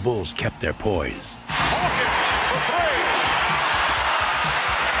 But the Bulls kept their poise. Hawkins for three.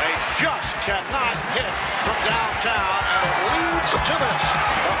 They just cannot hit from downtown, and it leads to this.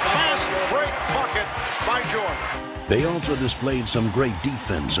 A fast break bucket by Jordan. They also displayed some great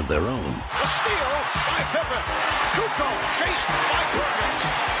defense of their own. A steal by Pippen. Kukoc chased by Perkins.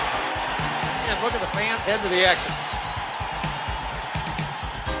 And look at the fans head to the exit.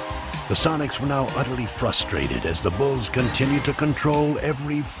 The Sonics were now utterly frustrated as the Bulls continued to control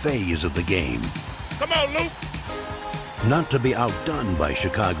every phase of the game. Come on, Luke. Not to be outdone by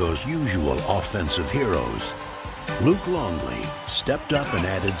Chicago's usual offensive heroes, Luke Longley stepped up and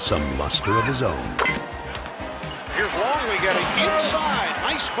added some luster of his own. Here's Longley getting inside.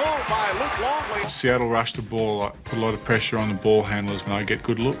 Nice move by Luke Longley. Seattle rushed the ball, put a lot of pressure on the ball handlers when I get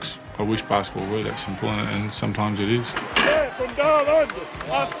good looks. I wish basketball were that simple, and sometimes it is. Yeah, from down under.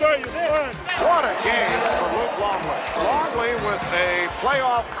 Australia, fun. What a game for Luke Longley. Longley with a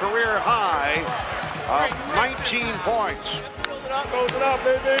playoff career high of 19 points. Close it up,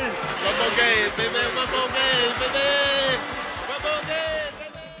 baby. One more game, baby. One more game, baby. One more game,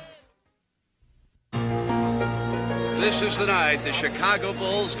 baby. This is the night the Chicago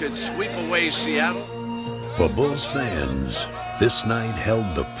Bulls could sweep away Seattle. For Bulls fans, this night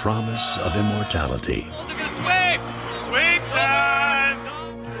held the promise of immortality. Bulls are going to sweep. Sweep time.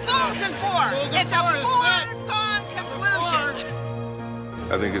 Bulls in 4. It's a foregone conclusion.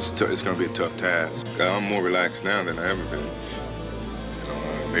 I think it's going to be a tough task. I'm more relaxed now than I ever been.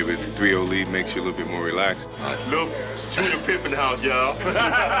 Maybe the 3-0 lead makes you a little bit more relaxed. Look, Junior Pippen house, y'all.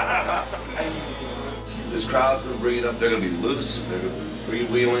 This crowd's going to bring it up. They're going to be loose. They're going to be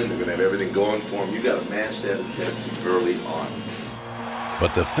freewheeling. They're going to have everything going for them. You got to match that intensity early on.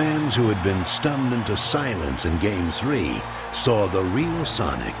 But the fans who had been stunned into silence in Game 3 saw the real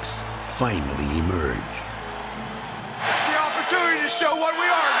Sonics finally emerge. It's the opportunity to show what we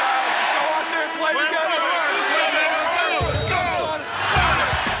are, guys. Let's go out there and play together. Let's go.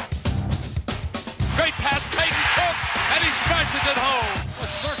 Great pass, Peyton Cook, and he smashes it home. A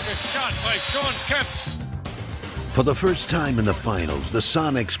circus shot by Sean Kemp. For the first time in the finals, the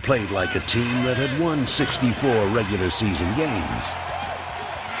Sonics played like a team that had won 64 regular season games.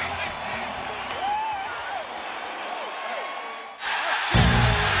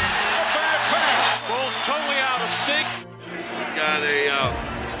 Bulls totally out of sync. We've got a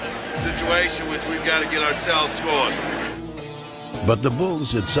situation which we've got to get ourselves scored. But the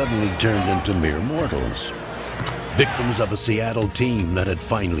Bulls had suddenly turned into mere mortals, victims of a Seattle team that had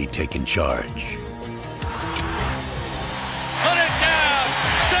finally taken charge. Put it down,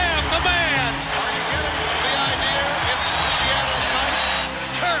 Sam the man. Are you getting the idea? It's Seattle's night.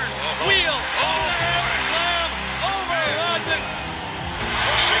 Turn, wheel, overhead slam, over Rodman.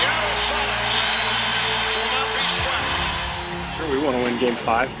 The Seattle Sonics will not be swept. Sure, we want to win Game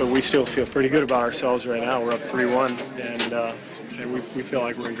 5, but we still feel pretty good about ourselves right now. We're up 3-1, and we feel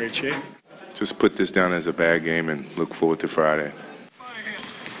like we're in great shape. Just put this down as a bad game and look forward to Friday.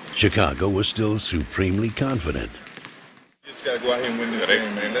 Chicago was still supremely confident. You just got to go out here and win this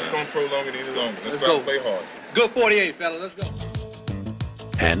game, man. Let's don't prolong it any longer. Let's go play hard. Good 48, fella. Let's go.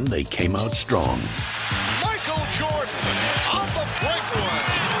 And they came out strong. Michael Jordan on the breakaway.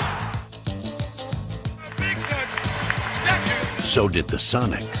 So did the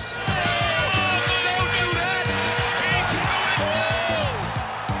Sonics.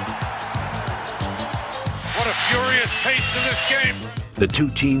 What a furious pace to this game. The two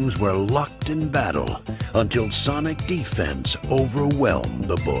teams were locked in battle until Sonic defense overwhelmed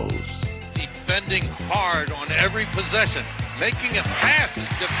the Bulls. Defending hard on every possession. Making a pass is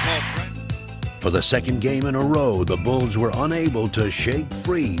difficult. For the second game in a row, the Bulls were unable to shake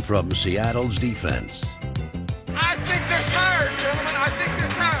free from Seattle's defense. I think they're tired, gentlemen. I think they're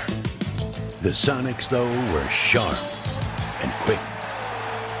tired. The Sonics, though, were sharp and quick.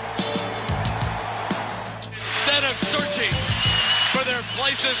 Instead of searching for their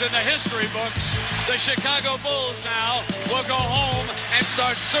places in the history books, the Chicago Bulls now will go home and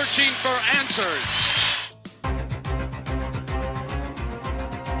start searching for answers.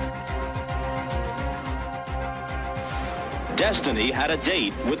 Destiny had a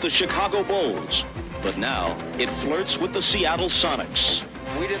date with the Chicago Bulls. but now it flirts with the Seattle Sonics.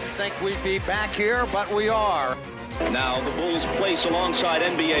 We didn't think we'd be back here, but we are. Now the Bulls' place alongside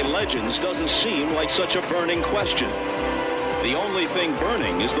NBA legends doesn't seem like such a burning question. The only thing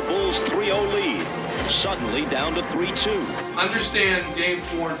burning is the Bulls' 3-0 lead, suddenly down to 3-2. Understand game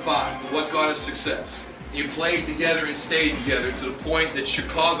 4 and 5, what got us success. You played together and stayed together to the point that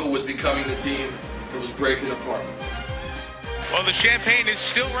Chicago was becoming the team that was breaking apart. Well, the champagne is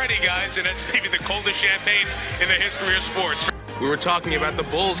still ready, guys, and it's maybe the coldest champagne in the history of sports. We were talking about the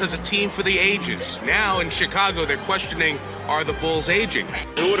Bulls as a team for the ages. Now in Chicago, they're questioning, are the Bulls aging?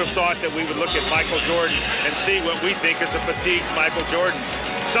 Who would have thought that we would look at Michael Jordan and see what we think is a fatigued Michael Jordan?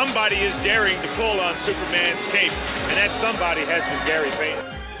 Somebody is daring to pull on Superman's cape, and that somebody has been Gary Payton.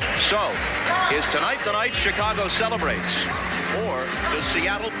 So, is tonight the night Chicago celebrates? Or does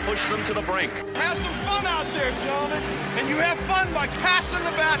Seattle push them to the brink? Have some fun out there, gentlemen. And you have fun by passing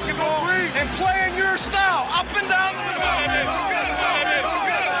the basketball and playing your style up and down the middle.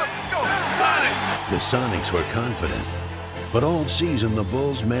 Let's go. Sonics. The Sonics were confident, but all season the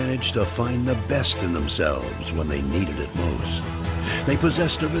Bulls managed to find the best in themselves when they needed it most. They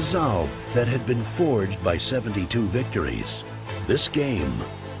possessed a resolve that had been forged by 72 victories. This game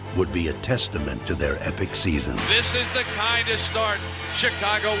would be a testament to their epic season. This is the kind of start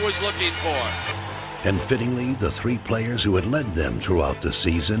Chicago was looking for. And fittingly, the three players who had led them throughout the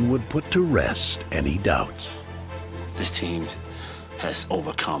season would put to rest any doubts. This team has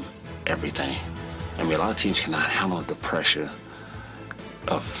overcome everything. I mean, a lot of teams cannot handle the pressure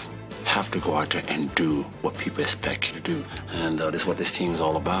of have to go out there and do what people expect you to do. And this is what this team is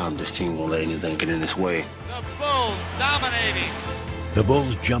all about. This team won't let anything get in its way. The Bulls dominating. The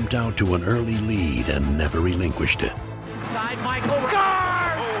Bulls jumped out to an early lead and never relinquished it. Side Michael.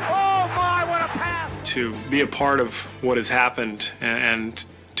 Guard! Oh my, what a pass! To be a part of what has happened and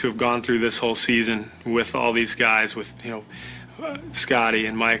to have gone through this whole season with all these guys, with Scotty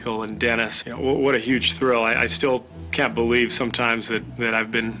and Michael and Dennis, what a huge thrill. I still can't believe sometimes that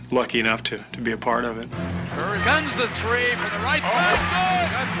I've been lucky enough to be a part of it. Curry guns the three from the right side.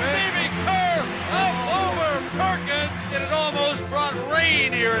 Good! Stevie Kerr up over Perkins. It had almost brought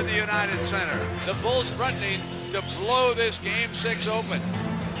rain here in the United Center. The Bulls threatening to blow this Game 6 open.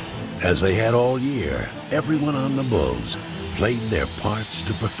 As they had all year, everyone on the Bulls played their parts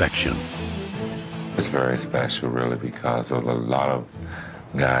to perfection. It's very special, really, because of a lot of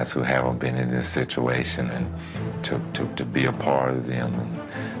guys who haven't been in this situation, and to be a part of them,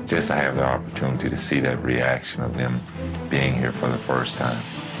 and just to have the opportunity to see that reaction of them being here for the first time.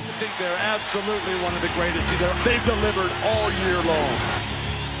 I think they're absolutely one of the greatest. They've delivered all year long.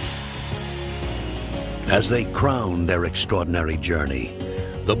 As they crowned their extraordinary journey,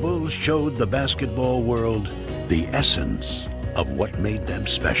 the Bulls showed the basketball world the essence of what made them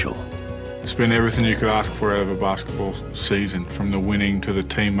special. It's been everything you could ask for out of a basketball season, from the winning to the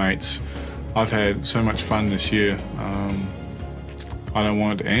teammates. I've had so much fun this year. I don't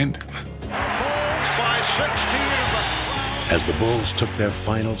want it to end. Bulls by 16. As the Bulls took their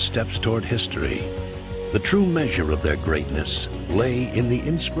final steps toward history, the true measure of their greatness lay in the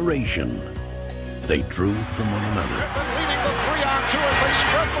inspiration they drew from one another. Pippen leading the 3-on-2 as they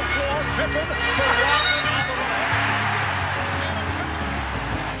spread the floor. Pippen for one.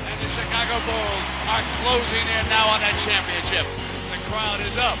 Chicago Bulls are closing in now on that championship. The crowd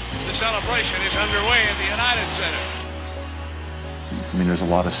is up. The celebration is underway in the United Center. I mean, there's a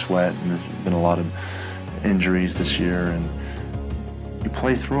lot of sweat, and there's been a lot of injuries this year, and you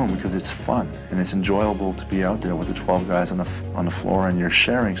play through them because it's fun, and it's enjoyable to be out there with the 12 guys on the floor, and you're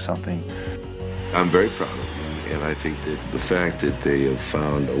sharing something. I'm very proud of them, and I think that the fact that they have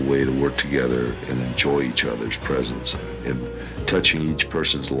found a way to work together and enjoy each other's presence and touching each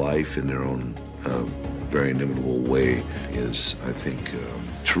person's life in their own very inimitable way is, I think,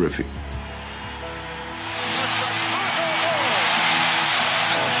 terrific.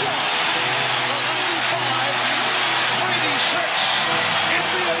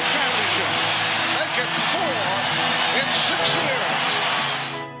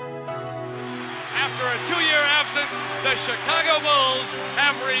 The Chicago Bulls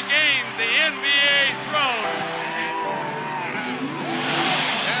have regained the NBA throne.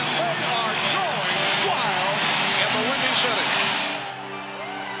 And they are going wild in the Windy City.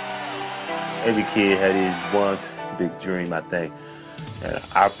 Every kid had his one big dream, I think. And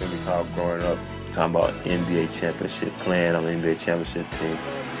I can recall growing up talking about NBA championship, playing on the NBA championship team.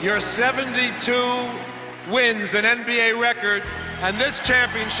 Your 72 wins, an NBA record, and this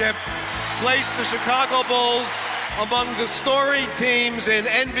championship placed the Chicago Bulls among the storied teams in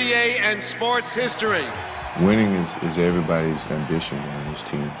NBA and sports history. Winning is everybody's ambition on this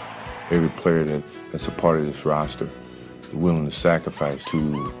team. every player that's a part of this roster willing to sacrifice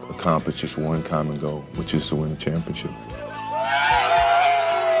to accomplish just one common goal, which is to win a championship.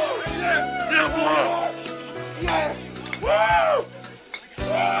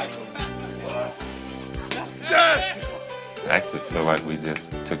 I actually feel like we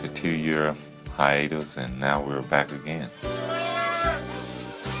just took a 2-year hiatus and now we're back again.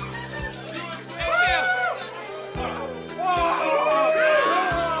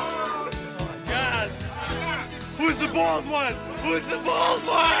 Who's the Bulls one? Who's the Bulls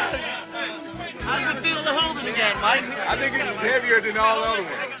one? How's it feel to hold him again, Mike? I think it's heavier than all the other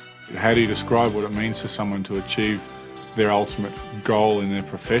ones. How do you describe what it means to someone to achieve their ultimate goal in their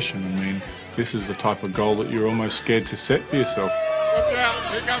profession? I mean, this is the type of goal that you're almost scared to set for yourself. Watch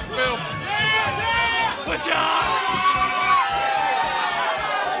out, here comes Bill. Watch out!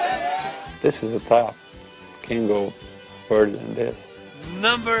 This is a top. Can't go further than this.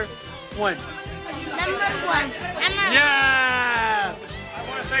 Number one. Yeah! I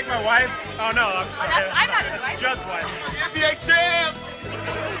want to thank my wife. Oh, no, I'm sorry. I'm not his wife. Judd's wife. NBA champs!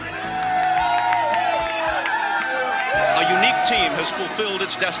 A unique team has fulfilled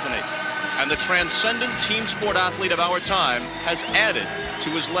its destiny, and the transcendent team sport athlete of our time has added to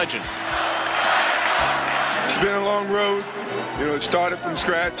his legend. It's been a long road. You know, it started from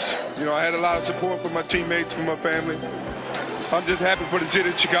scratch. You know, I had a lot of support from my teammates, from my family. I'm just happy for the city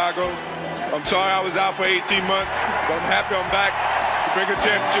of Chicago. I'm sorry I was out for 18 months, but I'm happy I'm back to bring a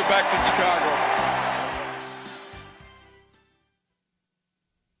championship back to Chicago.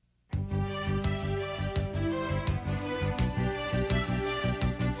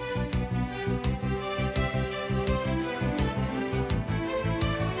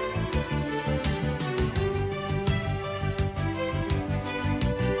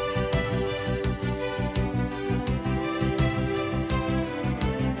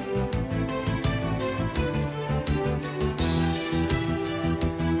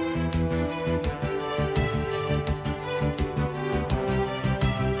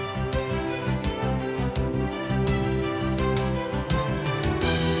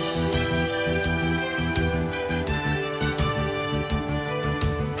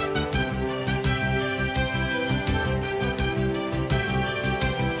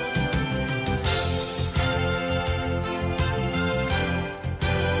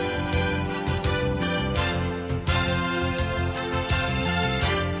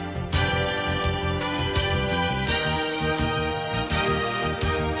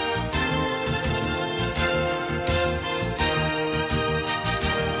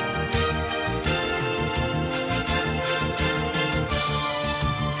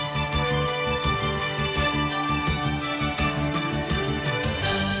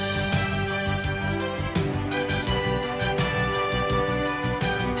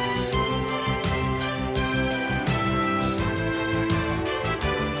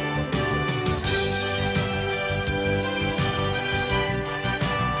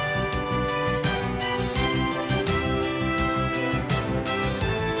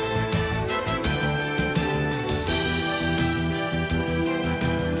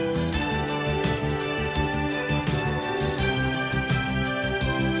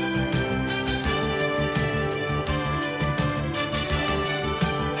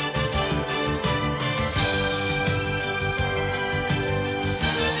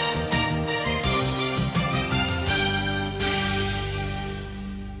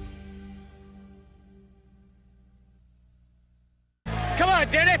 Come on,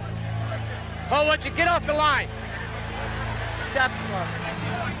 Dennis. Oh, why don't you get off the line? Stop plus.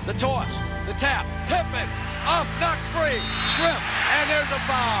 The toss, the tap, Pippen, off, knock free, Shrimp, and there's a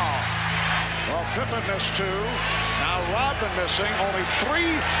foul. Well, Pippen missed 2. Now Rodman missing. Only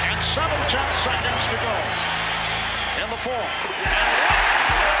 3 7/10 seconds to go in the fourth.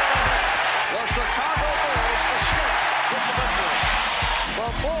 The Chicago Bulls escape with the victory. The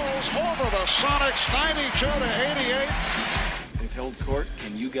Bulls over the Sonics 92-88. They've held court.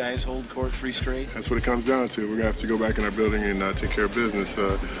 Can you guys hold court 3 straight? That's what it comes down to. We're going to have to go back in our building and take care of business.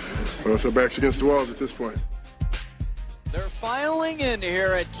 Well, so backs against the walls at this point. They're filing in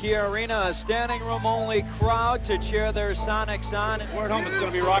here at Kia Arena, a standing room only crowd to cheer their Sonics on. We're at home. It's going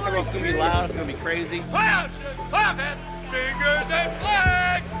to be rock and roll. It's going to be loud. It's going to be crazy. Offense, fingers and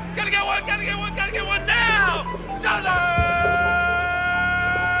flags. Gotta get one, gotta get one, gotta get one now. Sonics!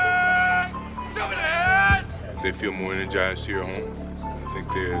 They feel more energized here at home. I think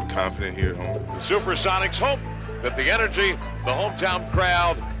they're confident here at home. Supersonics hope that the energy, the hometown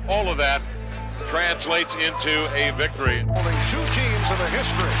crowd, all of that translates into a victory. Only 2 teams in the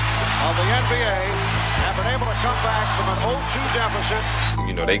history of the NBA have been able to come back from an 0-2 deficit.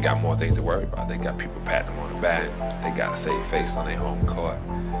 You know, they got more things to worry about. They got people patting them on the back. They got to save face on their home court.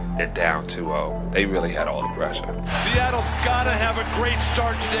 They're down 2-0. They really had all the pressure. Seattle's got to have a great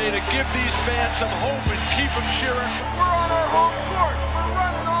start today to give these fans some hope and keep them cheering. We're on our home court. We're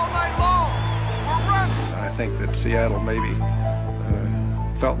running all night long. We're running. I think that Seattle maybe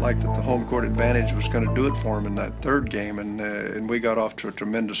felt like that the home court advantage was going to do it for them in that third game, and we got off to a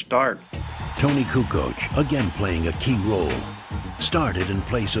tremendous start. Tony Kukoc, again playing a key role, started in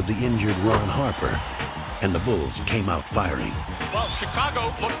place of the injured Ron Harper, and the Bulls came out firing. Well,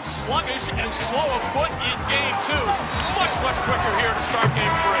 Chicago looked sluggish and slow of foot in Game 2. Much quicker here to start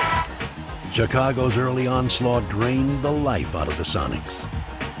Game 3. Chicago's early onslaught drained the life out of the Sonics.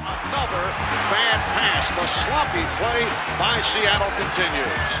 Another bad pass. The sloppy play by Seattle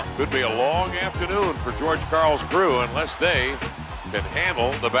continues. Could be a long afternoon for George Karl's crew unless they can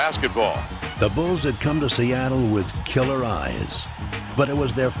handle the basketball. The Bulls had come to Seattle with killer eyes, but it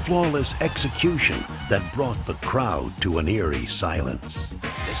was their flawless execution that brought the crowd to an eerie silence.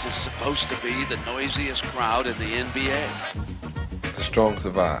 This is supposed to be the noisiest crowd in the NBA. The strong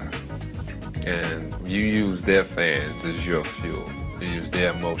survive, and you use their fans as your fuel. You use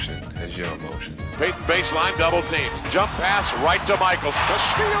their emotion as your emotion. Peyton baseline double teams. Jump pass right to Michaels. The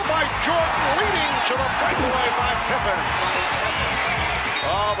steal by Jordan, leading to the breakaway by Pippen.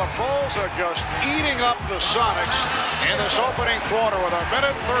 Oh, the Bulls are just eating up the Sonics in this opening quarter with a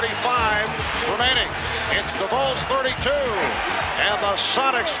minute 35 remaining. It's the Bulls 32 and the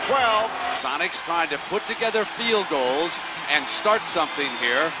Sonics 12. Sonics trying to put together field goals and start something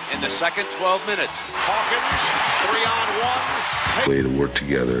here in the second 12 minutes. Hawkins, 3-on-1. Way to work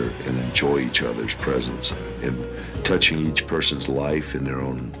together and enjoy each other's presence and touching each person's life in their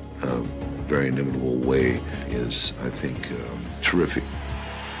own very inimitable way is, I think, terrific.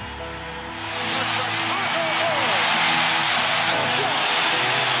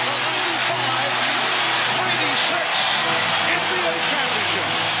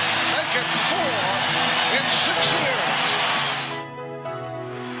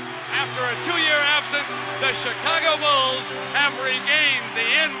 The Chicago Bulls have regained the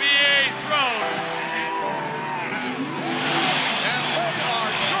NBA throne. And they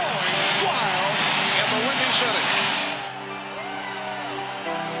are going wild in the Windy City.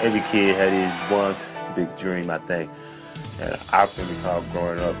 Every kid had his one big dream, I think. And I can recall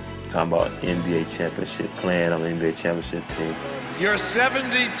growing up talking about NBA championship, playing on the NBA championship team. Your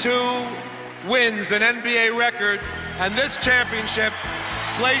 72 wins, an NBA record, and this championship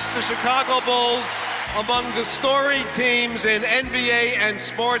placed the Chicago Bulls among the storied teams in NBA and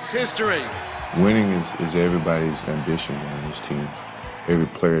sports history. Winning is everybody's ambition on this team. Every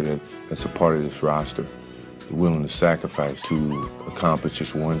player that's a part of this roster is willing to sacrifice to accomplish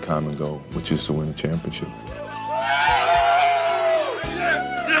just one common goal, which is to win a championship.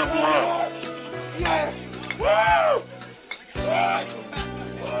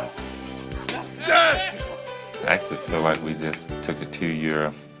 I actually feel like we just took a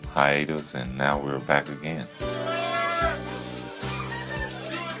 2-year hiatus, and now we're back again.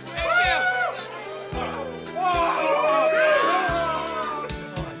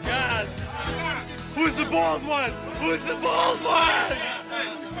 God. Who's the Bulls one? Who's the Bulls one?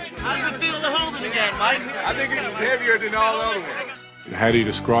 How's it feel to hold him again, Mike? I think it's heavier than all the other ones. How do you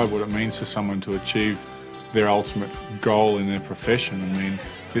describe what it means to someone to achieve their ultimate goal in their profession? I mean,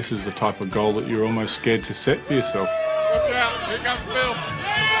 this is the type of goal that you're almost scared to set for yourself. Watch out, here comes Bill.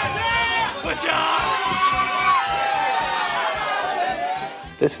 Watch out!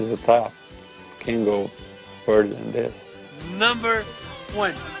 This is a top. Can't go further than this. Number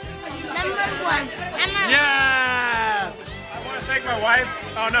one. Yeah! I want to thank my wife.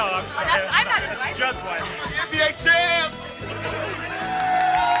 Oh, no, I'm sorry. I'm not his wife. Judd's wife. NBA champs!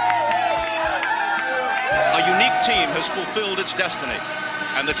 A unique team has fulfilled its destiny,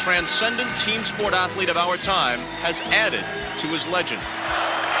 and the transcendent team sport athlete of our time has added to his legend.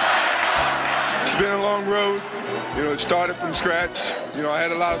 It's been a long road. You know, it started from scratch. You know, I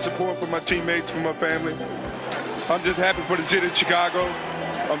had a lot of support from my teammates, from my family. I'm just happy for the city of Chicago.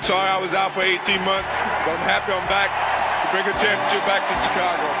 I'm sorry I was out for 18 months, but I'm happy I'm back to bring a championship back to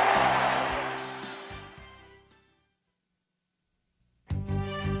Chicago.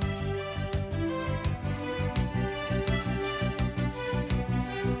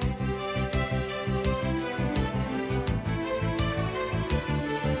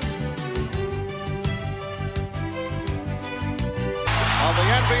 The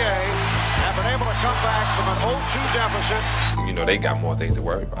NBA have been able to come back from an 0-2 deficit. You know, they got more things to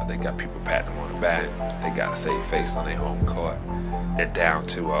worry about. They got people patting them on the back. They got to save face on their home court. They're down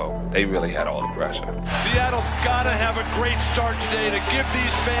 2-0. They really had all the pressure. Seattle's got to have a great start today to give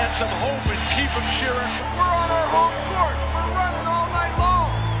these fans some hope and keep them cheering. We're on our home court. We're running all night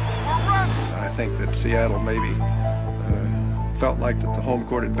long. We're running. I think that Seattle maybe felt like that the home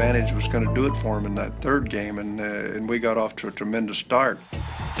court advantage was going to do it for them in that third game, and we got off to a tremendous start.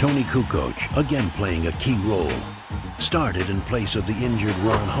 Tony Kukoc, again playing a key role, started in place of the injured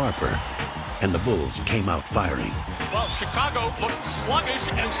Ron Harper, and the Bulls came out firing. Well, Chicago looked sluggish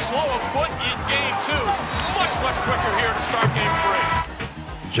and slow of foot in game 2. Much, much quicker here to start game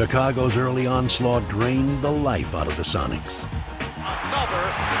 3. Chicago's early onslaught drained the life out of the Sonics. Another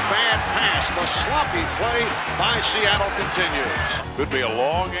bad pass. The sloppy play by Seattle continues. Could be a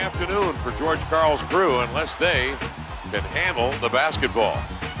long afternoon for George Karl's crew unless they can handle the basketball.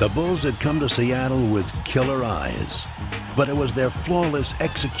 The Bulls had come to Seattle with killer eyes, but it was their flawless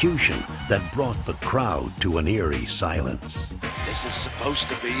execution that brought the crowd to an eerie silence. This is supposed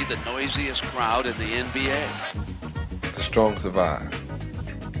to be the noisiest crowd in the NBA. The strong survive,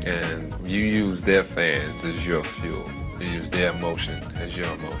 and you use their fans as your fuel. You use their emotion as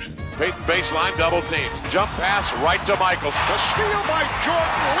your emotion. Peyton baseline double teams. Jump pass right to Michaels. The steal by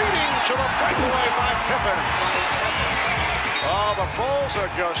Jordan, leading to the breakaway by Pippen. Oh, the Bulls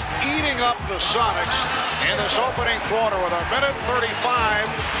are just eating up the Sonics in this opening quarter with a minute 35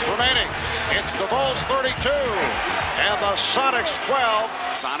 remaining. It's the Bulls 32 and the Sonics 12.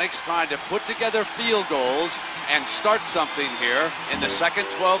 Sonics trying to put together field goals and start something here in the second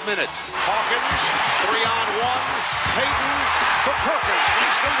 12 minutes. Hawkins, 3-on-1. Peyton for Perkins.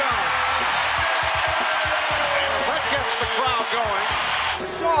 Nicely done. And Brett gets the crowd going.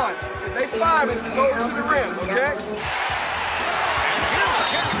 Sean, they 5 and go to the rim, okay?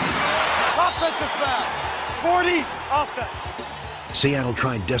 Offensive foul. 40 offense. Seattle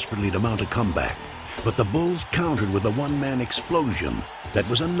tried desperately to mount a comeback, but the Bulls countered with a one-man explosion that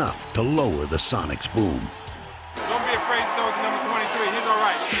was enough to lower the Sonics' boom. Don't be afraid to throw to number 23. He's all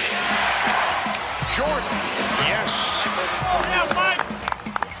right. Jordan. Yes. Yeah, Mike.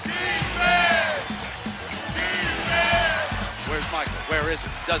 Where's Michael? Where is it?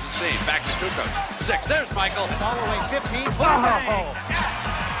 Doesn't see him. Back to Kukoc. 6. There's Michael. Following 15. Oh.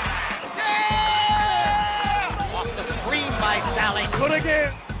 Off the screen by Sally. Good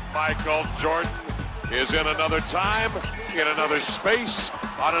again. Michael Jordan is in another time, in another space,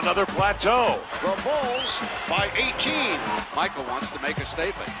 on another plateau. The Bulls by 18. Michael wants to make a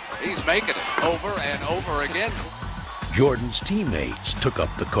statement. He's making it over and over again. Jordan's teammates took up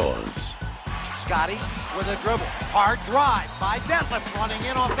the cause. Scotty with a dribble. Hard drive by Detlef running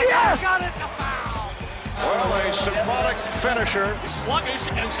in off the Yes! Got it. A foul. Well, a symbolic finisher. Sluggish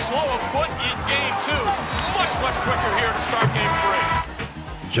and slow of foot in game 2. Much, much quicker here to start game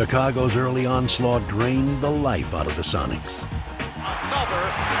 3. Chicago's early onslaught drained the life out of the Sonics. Another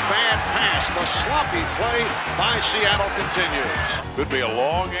bad pass. The sloppy play by Seattle continues. Could be a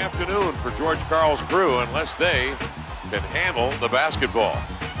long afternoon for George Karl's crew unless they can handle the basketball.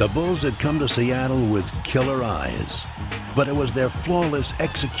 The Bulls had come to Seattle with killer eyes, but it was their flawless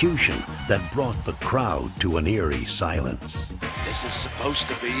execution that brought the crowd to an eerie silence. This is supposed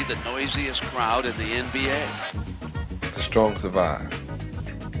to be the noisiest crowd in the NBA. The strong survive,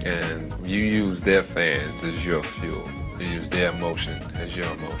 and you use their fans as your fuel. You use their emotion as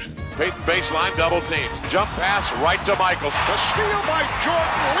your emotion. Peyton baseline double teams. Jump pass right to Michaels. The steal by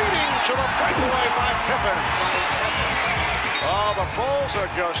Jordan, leading to the breakaway by Pippen. Oh, the Bulls are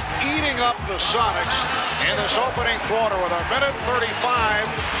just eating up the Sonics in this opening quarter with a minute 35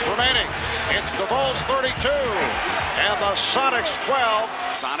 remaining. It's the Bulls 32 and the Sonics 12.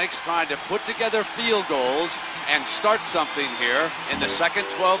 Sonics trying to put together field goals and start something here in the second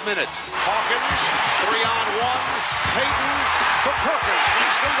 12 minutes. Hawkins, 3-on-1. Peyton for Perkins.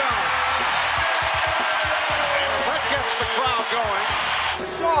 Nicely done. And Brett gets the crowd going.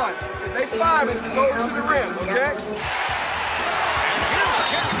 Sean, they 5 and go to the rim, okay?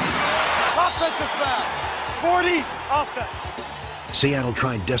 Offensive foul. 40 offense. Seattle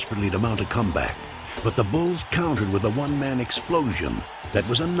tried desperately to mount a comeback, but the Bulls countered with a one-man explosion that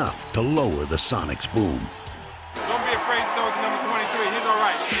was enough to lower the Sonics' boom. Don't be afraid to throw to number 23. He's all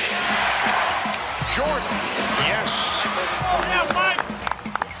right. Jordan. Yes. Yeah, Mike.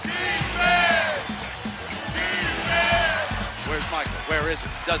 Where's Michael? Where is it?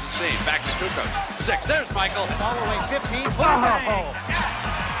 Doesn't see him. Back to Kukoc. 6. There's Michael. Following 15. Oh.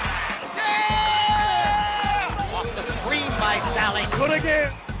 Off the screen by Sally. Good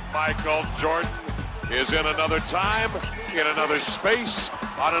again. Michael Jordan is in another time, in another space,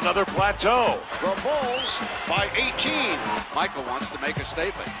 on another plateau. The Bulls by 18. Michael wants to make a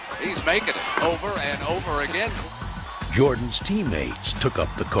statement. He's making it over and over again. Jordan's teammates took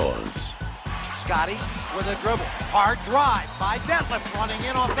up the cause. Scotty with a dribble. Hard drive by Detlef running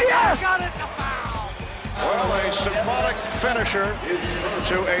in off the yes! Got it. A foul. Well, a symbolic finisher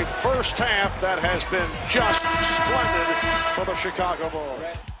to a first half that has been just splendid for the Chicago Bulls.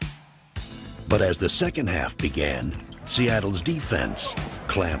 But as the second half began, Seattle's defense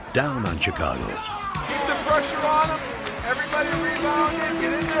clamped down on Chicago. Keep the pressure on them. Everybody rebound and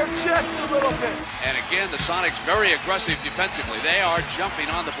get in their chest a little bit. And again, the Sonics very aggressive defensively. They are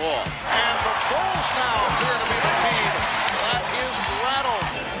jumping on the ball. And the Bulls now appear to be the team that is rattled.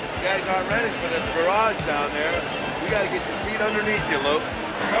 You guys aren't ready for this garage down there. We got to get your feet underneath you, Luke.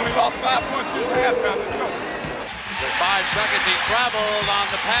 Only about 5 points this half now. Let's go. For 5 seconds, he traveled on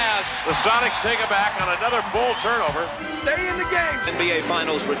the pass. The Sonics take it back on another Bull turnover. Stay in the game. NBA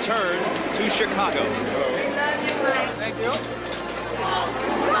Finals return to Chicago. Thank you.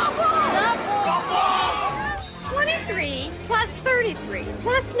 23 plus 33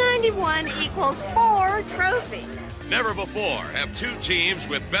 plus 91 equals 4 trophies. Never before have two teams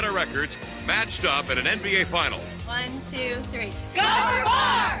with better records matched up in an NBA Final. 1, 2, 3. Go for 4!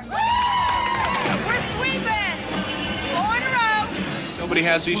 We're sweeping! 4 in a row. Nobody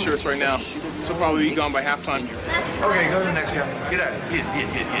has these shirts right now, so probably be gone by halftime. Okay, go to the next guy. Get out of here.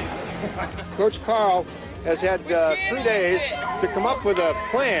 Hit. Coach Carl has had 3 days to come up with a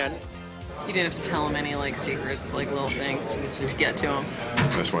plan. You didn't have to tell him any like secrets, like little things to get to him.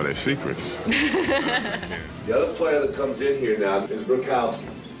 That's why they're secrets. The other player that comes in here now is Brokowski.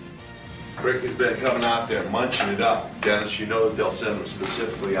 Rick has been coming out there munching it up. Dennis, you know that they'll send him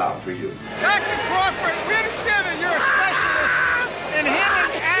specifically out for you. Dr. Crawford, we understand that you're a specialist in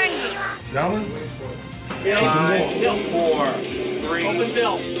handling anger. Gentlemen, Open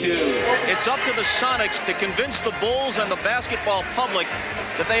bill. 2. It's up to the Sonics to convince the Bulls and the basketball public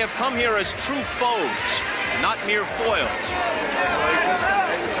that they have come here as true foes, not mere foils.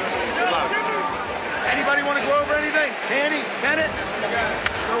 Anybody want to go over anything? Danny, Bennett?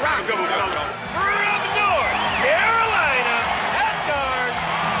 Go rock. Go. Around the door. Carolina at guard,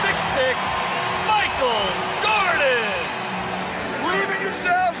 6'6", Michael Jordan. Believe in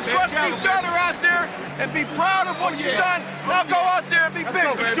yourselves, trust each other out there, and be proud of what you've done. Now go out there and be big.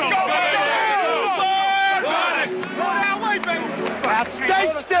 Let's go. Go that way, baby. Now stay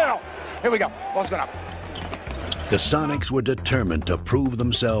still. Here we go. Ball's going up. The Sonics were determined to prove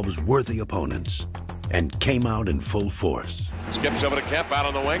themselves worthy opponents and came out in full force. Skips over to Kemp out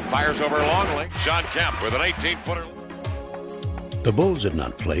on the wing, fires over Longley. Sean Kemp with an 18-footer. The Bulls had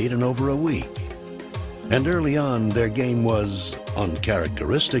not played in over a week, and early on their game was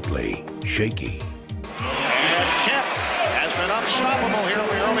uncharacteristically shaky. And Kemp has been unstoppable here in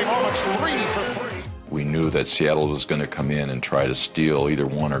the early moments. 3 for 3. We knew that Seattle was going to come in and try to steal either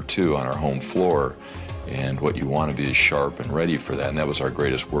 1 or 2 on our home floor, and what you want to be is sharp and ready for that, and that was our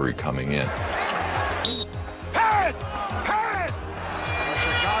greatest worry coming in. Pass! The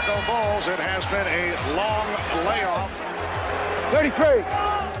Chicago Bulls, it has been a long layoff. 33.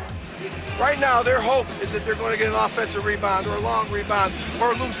 Right now, their hope is that they're going to get an offensive rebound or a long rebound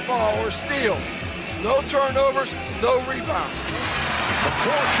or a loose ball or a steal. No turnovers, no rebounds. The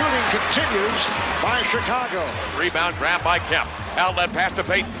poor shooting continues by Chicago. Rebound grab by Kemp. Outlet pass to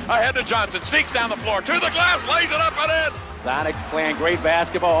Payton. Ahead to Johnson. Sneaks down the floor. To the glass. Lays it up and in. Sonics playing great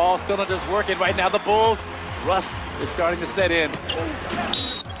basketball. All cylinders working right now. The Bulls, rust is starting to set in.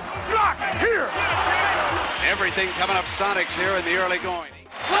 Block here. Everything coming up Sonics here in the early going.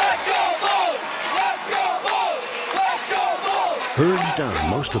 Let's go, Bulls! Let's go, Bulls! Let's go, Bulls! Urged on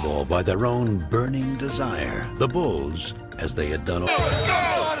most of all by their own burning desire, the Bulls, as they had done all.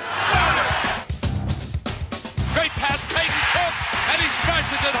 Great pass, Payton Kemp, and he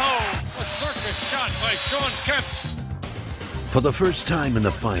smashes it home. A circus shot by Sean Kemp. For the first time in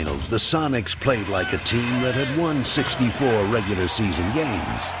the finals, the Sonics played like a team that had won 64 regular season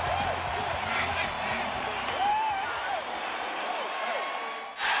games.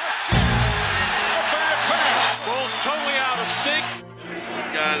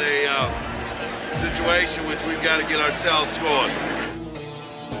 Got a situation which we've got to get ourselves scored.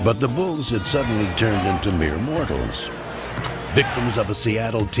 But the Bulls had suddenly turned into mere mortals, victims of a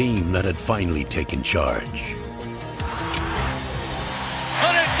Seattle team that had finally taken charge. Put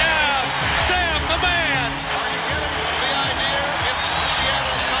it down! Sam, the man! Are you getting the idea? It's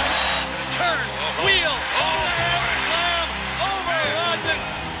Seattle's night. Turn, wheel, overhead slam, over London.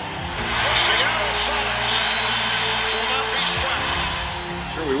 The Seattle Sonics will not be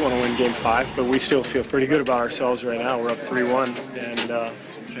swept. Sure, we want to win Game 5, but we still feel pretty good about ourselves right now. We're up 3-1, and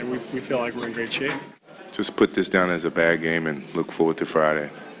and we feel like we're in great shape. Just put this down as a bad game and look forward to Friday.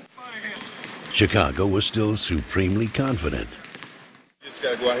 Chicago was still supremely confident. Just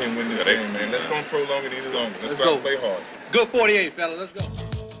got to go out here and win this game, man. Let's don't prolong it any longer. Let's go play hard. Good 48, fella. Let's go.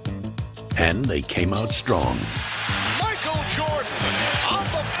 And they came out strong. Michael Jordan on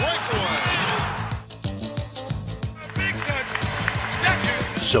the breakaway.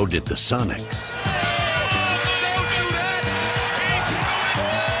 So did the Sonics.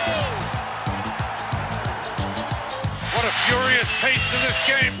 What a furious pace to this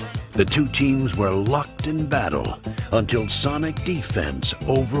game. The two teams were locked in battle until Sonic defense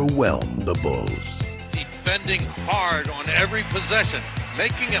overwhelmed the Bulls. Defending hard on every possession.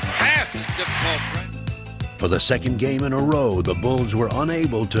 Making a pass is difficult, right? For the second game in a row, the Bulls were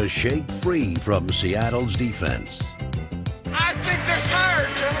unable to shake free from Seattle's defense. I think they're tired,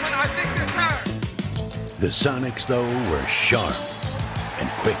 gentlemen. I think they're tired. The Sonics, though, were sharp and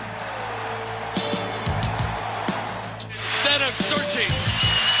quick. Instead of searching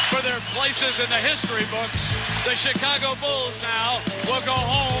for their places in the history books, the Chicago Bulls now will go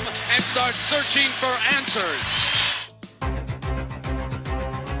home and start searching for answers.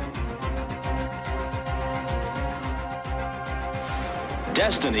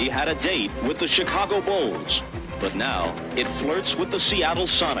 Destiny had a date with the Chicago Bulls, but now it flirts with the Seattle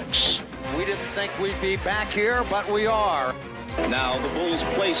Sonics. We didn't think we'd be back here, but we are. Now the Bulls'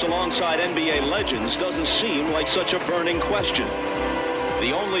 place alongside NBA legends doesn't seem like such a burning question.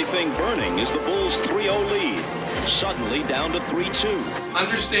 The only thing burning is the Bulls' 3-0 lead, suddenly down to 3-2.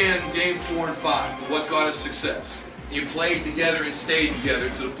 Understand game 4 and 5, what got us success. You played together and stayed together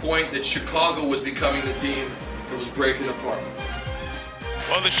to the point that Chicago was becoming the team that was breaking apart.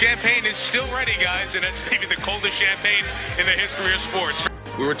 Well, the champagne is still ready, guys, and it's maybe the coldest champagne in the history of sports.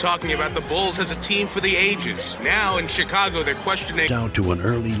 We were talking about the Bulls as a team for the ages. Now in Chicago, they're questioning. Down to an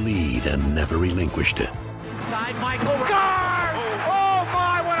early lead and never relinquished it. Side Michael. Guard! Oh,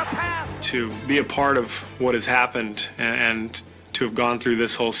 my, what a pass! To be a part of what has happened and to have gone through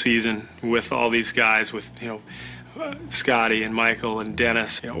this whole season with all these guys, with, Scotty and Michael and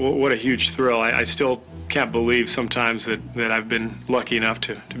Dennis, what a huge thrill. I still can't believe sometimes that I've been lucky enough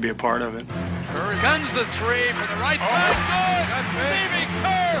to be a part of it. Curry guns the three from the right side. Good. Stevie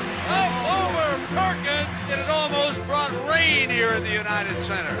Kerr up over Perkins, and it almost brought rain here in the United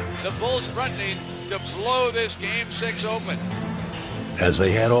Center. The Bulls threatening to blow this Game 6 open. As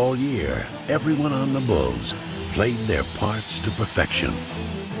they had all year, everyone on the Bulls played their parts to perfection.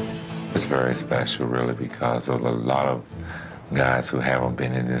 It's very special, really, because of a lot of guys who haven't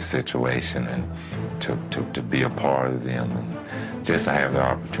been in this situation, and to be a part of them, and just to have the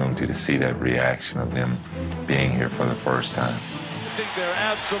opportunity to see that reaction of them being here for the first time. I think they're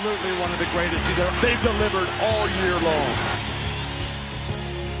absolutely one of the greatest. They've delivered all year long.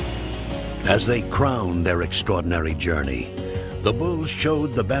 As they crowned their extraordinary journey, the Bulls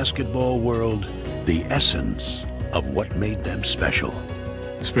showed the basketball world the essence of what made them special.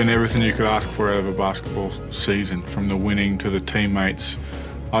 It's been everything you could ask for out of a basketball season, from the winning to the teammates.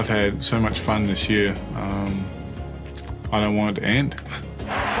 I've had so much fun this year. I don't want it to end. Bulls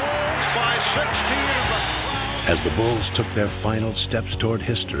by 16. As the Bulls took their final steps toward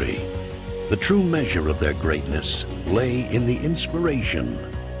history, the true measure of their greatness lay in the inspiration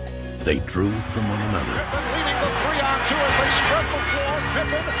they drew from one another. Pippen leading the 3-on-2 as they spread the floor.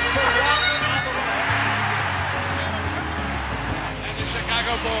 Pippen for Rodman on the right. And the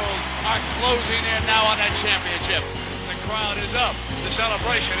Chicago Bulls are closing in now on that championship. The crowd is up. The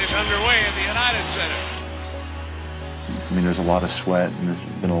celebration is underway in the United Center. I mean, there's a lot of sweat, and there's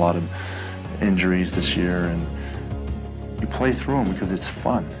been a lot of injuries this year, and you play through them because it's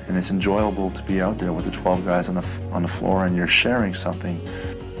fun, and it's enjoyable to be out there with the 12 guys on the floor, and you're sharing something.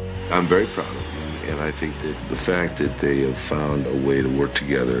 I'm very proud of them, and I think that the fact that they have found a way to work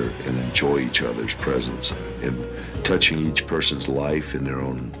together and enjoy each other's presence and touching each person's life in their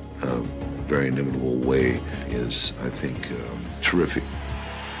own very inimitable way is, I think, terrific.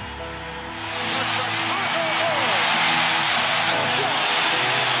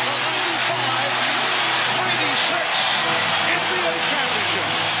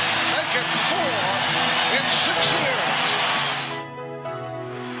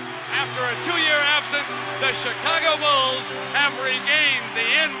 The Chicago Bulls have regained the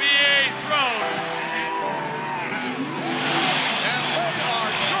NBA throne. And they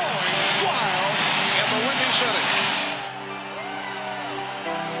are going wild in the Windy City.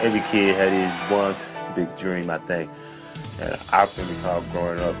 Every kid had his one big dream, I think. And I can recall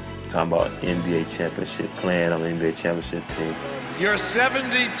growing up talking about NBA championship, playing on the NBA championship team. Your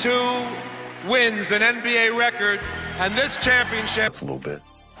 72 wins an NBA record, and this championship. That's a little bit.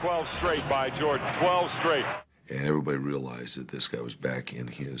 12 straight by Jordan, 12 straight. And everybody realized that this guy was back in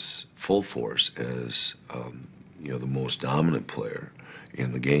his full force as, you know, the most dominant player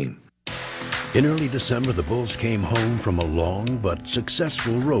in the game. In early December, the Bulls came home from a long but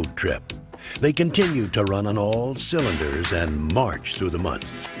successful road trip. They continued to run on all cylinders and march through the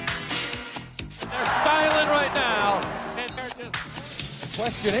month. They're styling right now. And the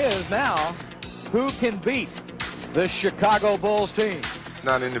question is now, who can beat the Chicago Bulls team? It's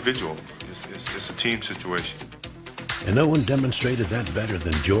not individual. It's a team situation. And no one demonstrated that better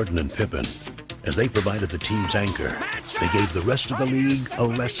than Jordan and Pippen. As they provided the team's anchor, they gave the rest of the league a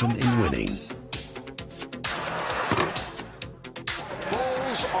lesson in winning.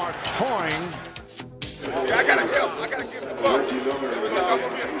 Bulls are toying. Yeah, I gotta give the ball.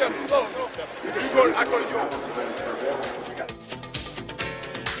 I go to yours.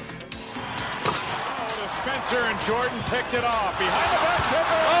 Spencer and Jordan picked it off. Behind the back,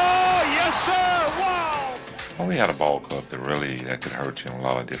 Pippen. Oh, yes, sir. Wow. Well, we had a ball club that could hurt you in a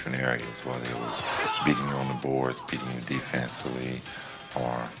lot of different areas, whether it was beating you on the boards, beating you defensively,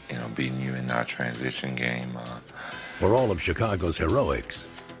 or, you know, beating you in our transition game. For all of Chicago's heroics,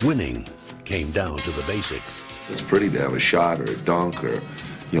 winning came down to the basics. It's pretty to have a shot or a dunk or,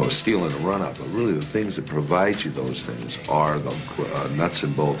 you know, a steal and a run-up, but really the things that provide you those things are the nuts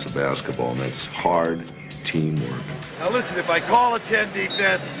and bolts of basketball, and that's hard teamwork. Now listen, if I call a 10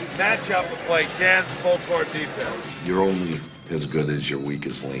 defense, match up and play 10 full-court defense. You're only as good as your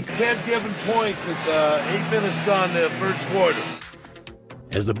weakest link. 10 given points with 8 minutes gone the first quarter.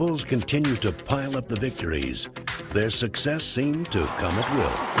 As the Bulls continued to pile up the victories, their success seemed to come at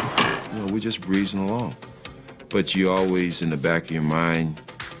will. You know, we're just breezing along. But you always, in the back of your mind,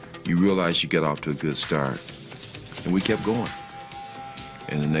 you realize you get off to a good start. And we kept going.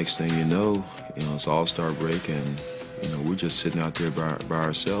 And the next thing you know, it's All-Star break, and, we're just sitting out there by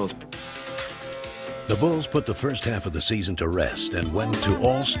ourselves. The Bulls put the first half of the season to rest and went to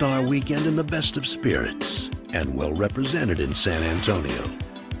All-Star weekend in the best of spirits and well represented in San Antonio.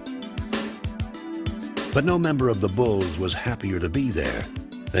 But no member of the Bulls was happier to be there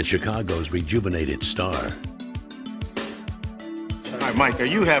than Chicago's rejuvenated star. All right, Mike, are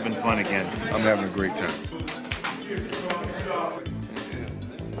you having fun again? I'm having a great time.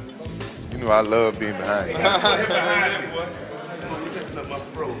 You know I love being behind you.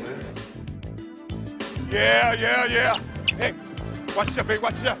 Yeah. Hey, watch out, big,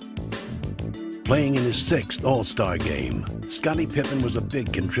 watch out. Playing in his 6th All-Star game, Scottie Pippen was a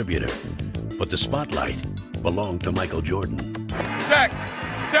big contributor, but the spotlight belonged to Michael Jordan. Jack!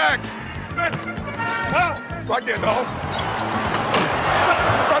 Right there, dog.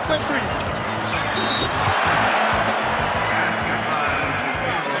 Right there, three.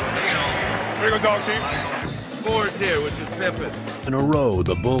 There you go, dog team. Boards here, which is Pippen. In a row,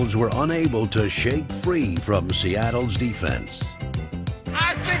 the Bulls were unable to shake free from Seattle's defense.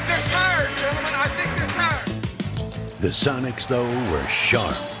 I think they're tired, gentlemen. I think they're tired. The Sonics, though, were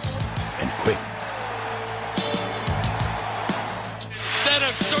sharp and quick. Instead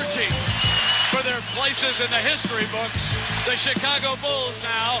of searching for their places in the history books, the Chicago Bulls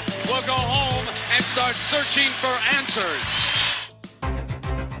now will go home and start searching for answers.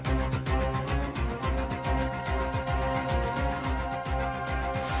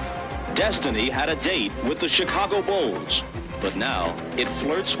 Destiny had a date with the Chicago Bulls, but now it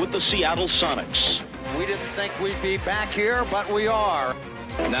flirts with the Seattle Sonics. We didn't think we'd be back here, but we are.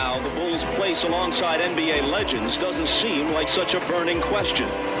 Now the Bulls' place alongside NBA legends doesn't seem like such a burning question.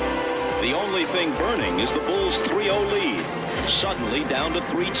 The only thing burning is the Bulls' 3-0 lead, suddenly down to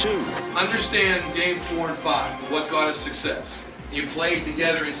 3-2. Understand game 4 and 5, what got us success. You played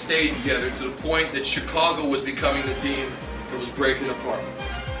together and stayed together to the point that Chicago was becoming the team that was breaking apart.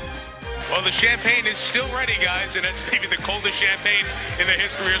 Well, the champagne is still ready, guys, and it's maybe the coldest champagne in the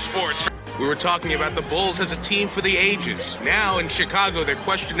history of sports. We were talking about the Bulls as a team for the ages. Now in Chicago, they're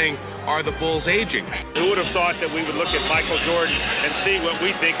questioning, are the Bulls aging? Who would have thought that we would look at Michael Jordan and see what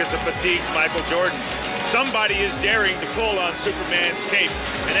we think is a fatigued Michael Jordan? Somebody is daring to pull on Superman's cape,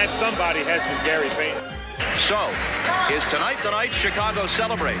 and that somebody has been Gary Payton. So, is tonight the night Chicago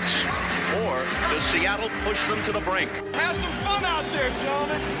celebrates? Or does Seattle push them to the brink? Have some fun out there,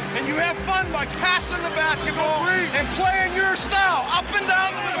 gentlemen. And you have fun by passing the basketball and playing your style up and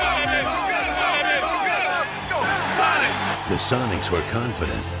down the middle. Let's go. Sonics. The Sonics were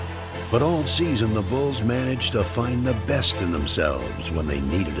confident, but all season the Bulls managed to find the best in themselves when they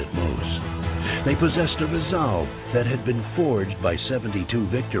needed it most. They possessed a resolve that had been forged by 72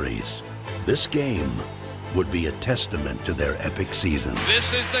 victories. This game would be a testament to their epic season.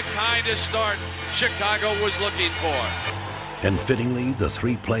 This is the kind of start Chicago was looking for. And fittingly, the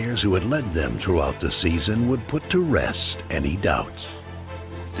three players who had led them throughout the season would put to rest any doubts.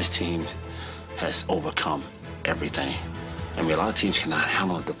 This team has overcome everything. I mean, a lot of teams cannot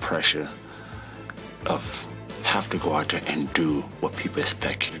handle the pressure of have to go out there and do what people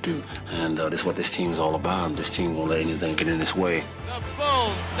expect you to do. And this is what this team is all about. This team won't let anything get in its way. The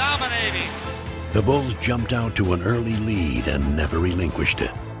Bulls dominating. The Bulls jumped out to an early lead and never relinquished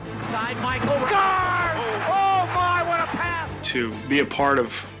it. Side Michael. Guard! Oh my, what a pass! To be a part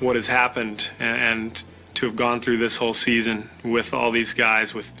of what has happened and to have gone through this whole season with all these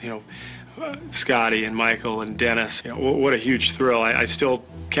guys, with, you know, Scotty and Michael and Dennis, you know, what a huge thrill. I still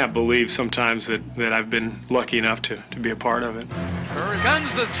can't believe sometimes that I've been lucky enough to be a part of it. Curry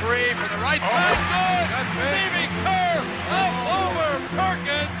guns the three from the right side. Good! Stevie Kerr up over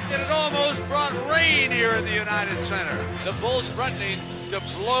Perkins, and it almost brought rain here in the United Center. The Bulls threatening to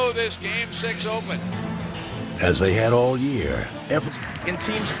blow this Game 6 open. As they had all year. In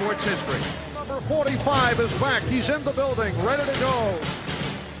team sports history. Number 45 is back. He's in the building, ready to go.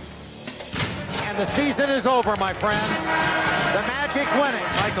 And the season is over, my friend. The Magic winning.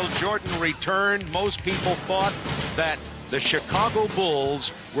 Michael Jordan returned. Most people thought that the Chicago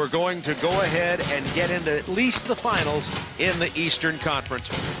Bulls were going to go ahead and get into at least the finals in the Eastern Conference.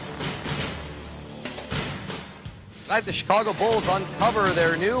 Tonight, the Chicago Bulls uncover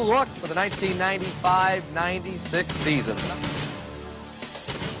their new look for the 1995-96 season.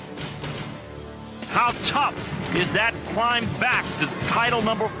 How tough is that climb back to title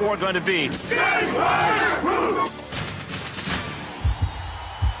number 4 going to be?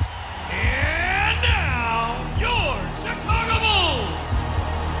 And now, your Chicago Bulls.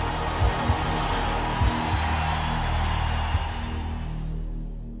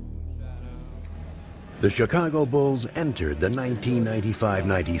 The Chicago Bulls entered the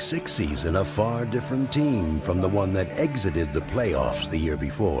 1995-96 season a far different team from the one that exited the playoffs the year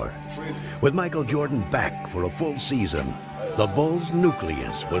before. With Michael Jordan back for a full season, the Bulls'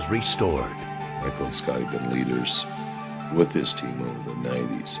 nucleus was restored. Michael and Scotty have been leaders with this team over the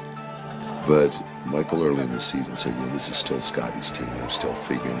 90s. But Michael early in the season said, you know, this is still Scotty's team. I'm still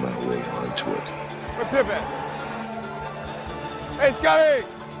figuring my way onto it. Hey, Scotty!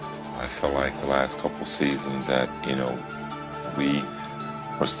 I feel like the last couple seasons that, you know, we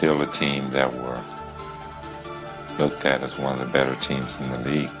were still a team that were looked at as one of the better teams in the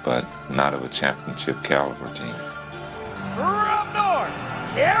league, but not of a championship caliber team. From North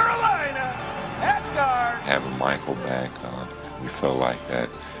Carolina, at guard. Having Michael back, we felt like that,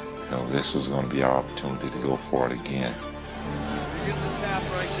 you know, this was going to be our opportunity to go for it again. Get the tap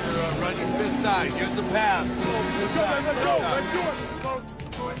right there, running this side. Use the pass. Let's go.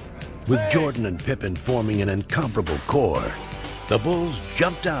 With Jordan and Pippen forming an incomparable core, the Bulls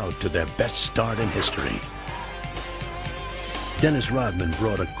jumped out to their best start in history. Dennis Rodman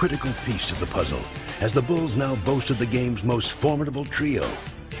brought a critical piece to the puzzle as the Bulls now boasted the game's most formidable trio.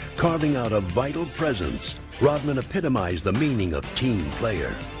 Carving out a vital presence, Rodman epitomized the meaning of team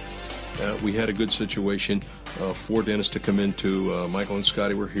player. We had a good situation for Dennis to come into. Michael and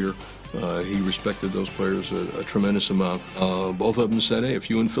Scotty were here. He respected those players a tremendous amount. Both of them said, hey, if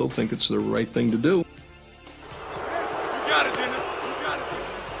you and Phil think it's the right thing to do. You got it, Dennis. You got it.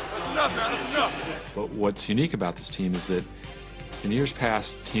 That's enough, man. That's enough. But what's unique about this team is that in years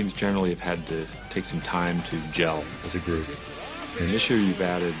past, teams generally have had to take some time to gel as a group. And this year you've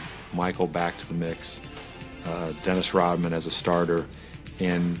added Michael back to the mix, Dennis Rodman as a starter,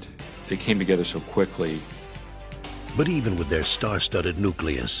 and they came together so quickly. But even with their star-studded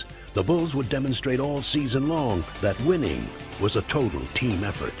nucleus, the Bulls would demonstrate all season long that winning was a total team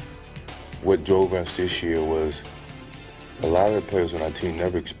effort. What drove us this year was a lot of the players on our team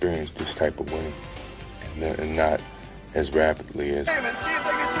never experienced this type of winning, and not as rapidly as. Hey, man, see if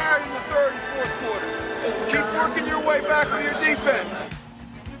they get tired in the third and fourth quarter. Keep working your way back with your defense.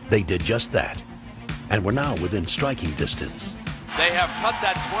 They did just that, and were now within striking distance. They have cut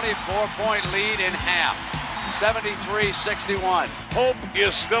that 24-point lead in half. 73-61. Hope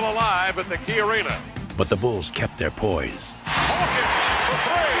is still alive at the Key Arena. But the Bulls kept their poise. Hawkins for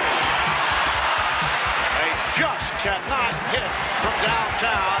three. They just cannot hit from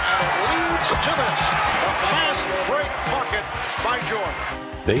downtown, and it leads to this. A fast break bucket by Jordan.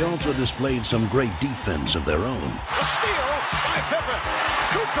 They also displayed some great defense of their own. A steal by Pippen.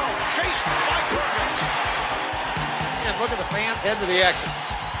 Kukoc chased by Perkins. And look at the fans head to the exit.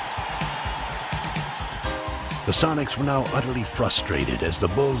 The Sonics were now utterly frustrated as the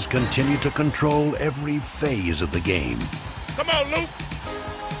Bulls continued to control every phase of the game. Come on, Luke.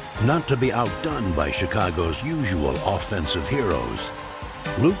 Not to be outdone by Chicago's usual offensive heroes,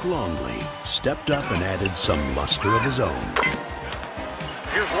 Luke Longley stepped up and added some luster of his own.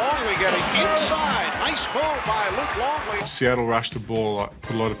 Here's Longley getting inside. Nice move by Luke Longley. Seattle rushed the ball,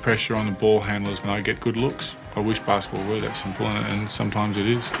 put a lot of pressure on the ball handlers when I get good looks. I wish basketball were that simple, and sometimes it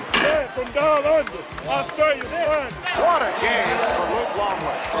is. From down under, Australia, What a game for Luke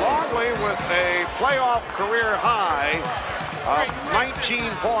Longley. Longley with a playoff career high of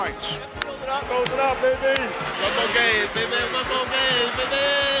 19 points. Close it up, baby. One more game, baby. One more game,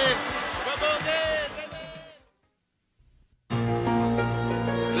 baby. One more game,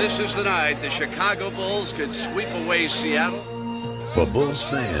 baby. This is the night the Chicago Bulls could sweep away Seattle. For Bulls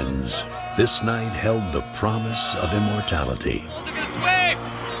fans, this night held the promise of immortality. Sweep!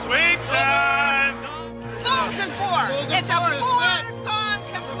 Sweep time! Bulls in 4. It's a foregone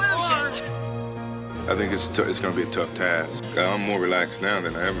conclusion. I think it's going to be a tough task. I'm more relaxed now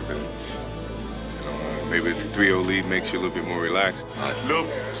than I ever been. Maybe the 3-0 lead makes you a little bit more relaxed. Look,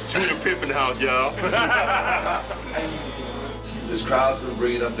 Junior Pippen house, y'all. This crowd's going to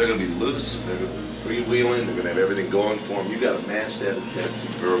bring it up. They're going to be loose. They're going to be freewheeling. They're going to have everything going for them. You got to match that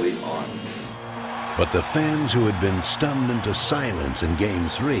intensity early on. But the fans who had been stunned into silence in Game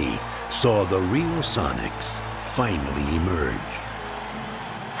 3 saw the real Sonics finally emerge.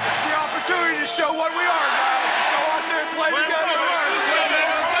 It's the opportunity to show what we are, guys. Let's go out there and play together.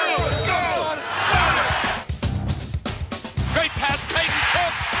 Let's go. Great pass, Peyton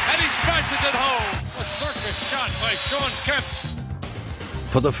Cook, and he smashes it home. A circus shot by Sean Kemp.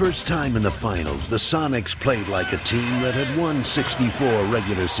 For the first time in the finals, the Sonics played like a team that had won 64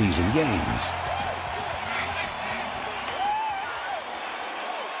 regular season games.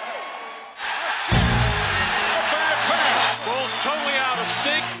 Bulls totally out of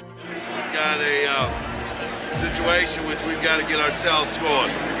sync. We've got a situation which we've got to get ourselves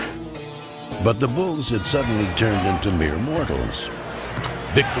scored. But the Bulls had suddenly turned into mere mortals,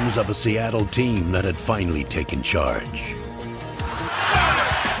 victims of a Seattle team that had finally taken charge.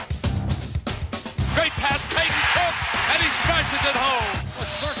 Great pass, Peyton Cook, and he smashes it home. A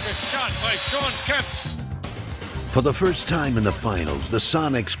circus shot by Sean Kemp. For the first time in the finals, the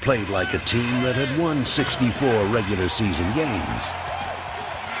Sonics played like a team that had won 64 regular season games.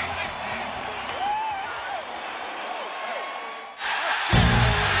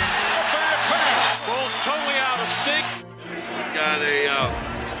 Bulls totally out of sync. We've got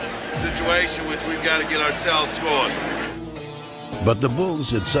a situation which we've got to get ourselves scored. But the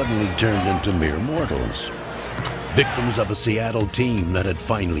Bulls had suddenly turned into mere mortals, victims of a Seattle team that had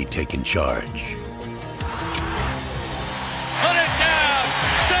finally taken charge. Put it down,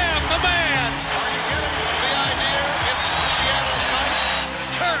 Sam the man. Are you getting the idea? It's Seattle's night.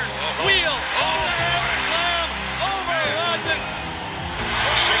 Turn, wheel, overhead slam, over London.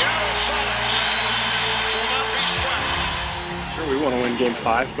 The Seattle Sonics will not be swept. Sure, we want to win Game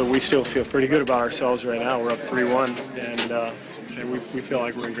 5, but we still feel pretty good about ourselves right now. We're up 3-1, and we feel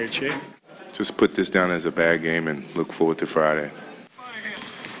like we're in great shape. Just put this down as a bad game and look forward to Friday.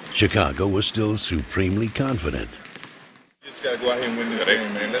 Chicago was still supremely confident. You just got to go out here and win this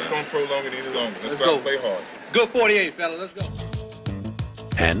game, man. Let's don't prolong it any longer. Let's go play hard. Good 48, fella. Let's go.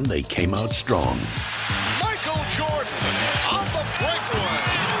 And they came out strong. Michael Jordan on the breakaway.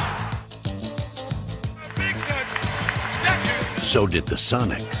 So did the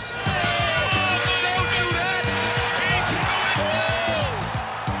Sonics.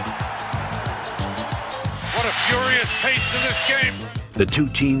 What a furious pace to this game. The two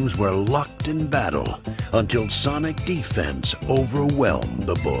teams were locked in battle until Sonic defense overwhelmed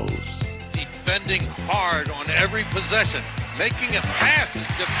the Bulls. Defending hard on every possession. Making a pass is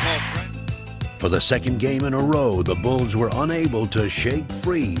difficult, right? For the second game in a row, the Bulls were unable to shake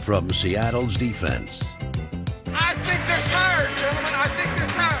free from Seattle's defense. I think they're tired, gentlemen. I think they're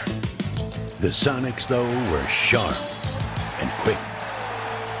tired. The Sonics, though, were sharp and quick.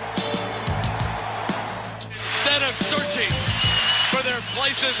 Instead of searching for their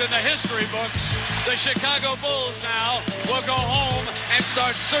places in the history books, the Chicago Bulls now will go home and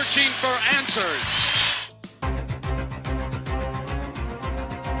start searching for answers.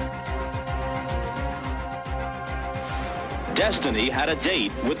 Destiny had a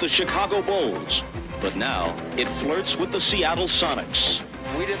date with the Chicago Bulls, but now it flirts with the Seattle Sonics.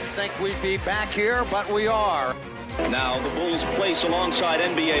 We didn't think we'd be back here, but we are. Now the Bulls' place alongside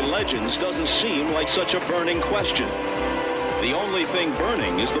NBA legends doesn't seem like such a burning question. The only thing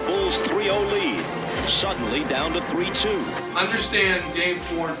burning is the Bulls' 3-0 lead, suddenly down to 3-2. Understand Game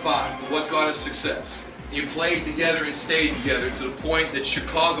 4 and 5, what got us success. You played together and stayed together to the point that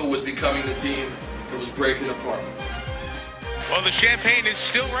Chicago was becoming the team that was breaking apart. Well, the champagne is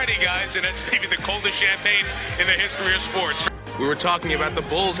still ready, guys, and it's maybe the coldest champagne in the history of sports. We were talking about the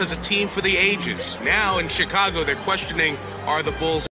Bulls as a team for the ages. Now in Chicago, they're questioning, are the Bulls